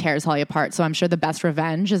she tears Holly apart. So I'm sure the best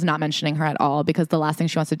revenge is not mentioning her at all, because the last thing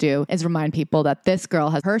she wants to do is remind people that this girl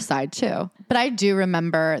has her side too. But I do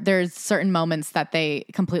remember there's certain moments that they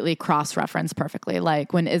completely cross-reference perfectly.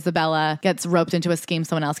 Like when Izabella gets roped into a scheme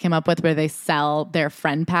someone else came up with where they sell their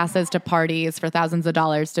friend passes to parties for thousands of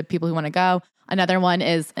dollars to people who want to go. Another one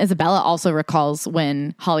is Izabella also recalls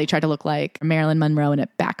when Holly tried to look like Marilyn Monroe and it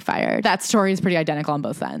backfired. That story is pretty identical on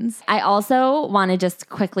both ends. I also want to just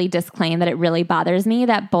quickly disclaim that it really bothers me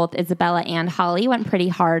that both Izabella and Holly went pretty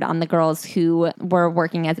hard on the girls who were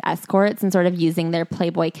working as escorts and sort of using their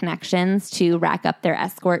Playboy connections to rack up their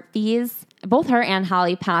escort fees. Both her and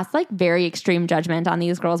Holly passed like very extreme judgment on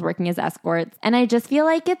these girls working as escorts. And I just feel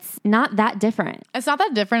like it's not that different. It's not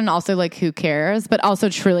that different, and also like who cares? But also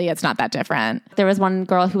truly it's not that different. There was one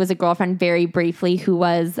girl who was a girlfriend very briefly who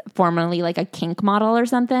was formerly like a kink model or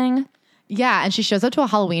something. Yeah, and she shows up to a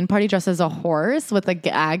Halloween party dressed as a horse with a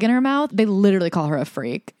gag in her mouth. They literally call her a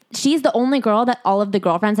freak. She's the only girl that all of the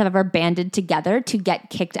girlfriends have ever banded together to get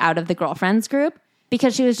kicked out of the girlfriends group,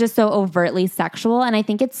 because she was just so overtly sexual. And I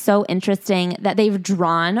think it's so interesting that they've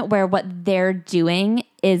drawn where what they're doing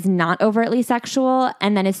is not overtly sexual.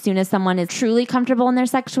 And then as soon as someone is truly comfortable in their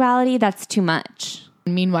sexuality, that's too much.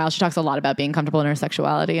 Meanwhile, she talks a lot about being comfortable in her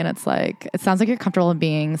sexuality. And it's like, it sounds like you're comfortable in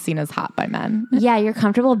being seen as hot by men. Yeah, you're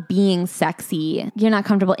comfortable being sexy. You're not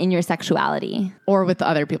comfortable in your sexuality. Or with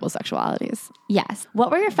other people's sexualities. Yes. What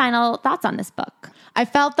were your final thoughts on this book? I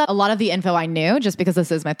felt that a lot of the info I knew, just because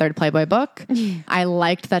this is my third Playboy book. I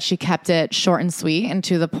liked that she kept it short and sweet and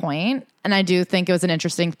to the point. And I do think it was an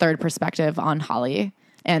interesting third perspective on Holly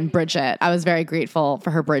and Bridget. I was very grateful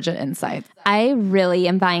for her Bridget insights. I really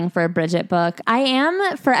am vying for a Bridget book. I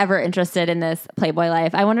am forever interested in this Playboy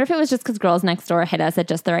life. I wonder if it was just because Girls Next Door hit us at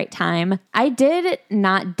just the right time. I did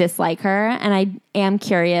not dislike her, and I am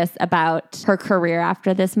curious about her career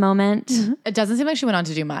after this moment. Mm-hmm. It doesn't seem like she went on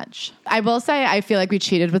to do much. I will say I feel like we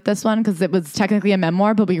cheated with this one because it was technically a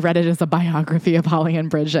memoir, but we read it as a biography of Holly and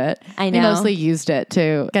Bridget. I know. We mostly used it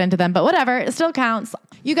to get into them, but whatever. It still counts.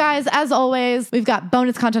 You guys, as always, we've got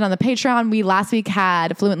bonus content on the Patreon. We last week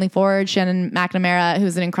had Fluently Forward, Shannon McNamara,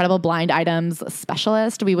 who's an incredible blind items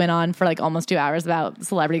specialist. We went on for like almost 2 hours about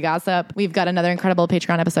celebrity gossip. We've got another incredible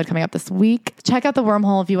Patreon episode coming up this week. Check out The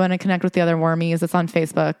Wormhole if you want to connect with the other wormies. It's on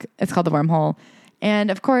Facebook. It's called The Wormhole.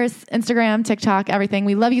 And of course, Instagram, TikTok, everything.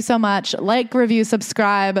 We love you so much. Like, review,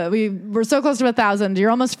 subscribe. We're so close to 1,000.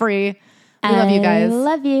 You're almost free. We love you guys. I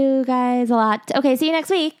love you guys a lot. Okay, see you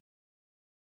next week.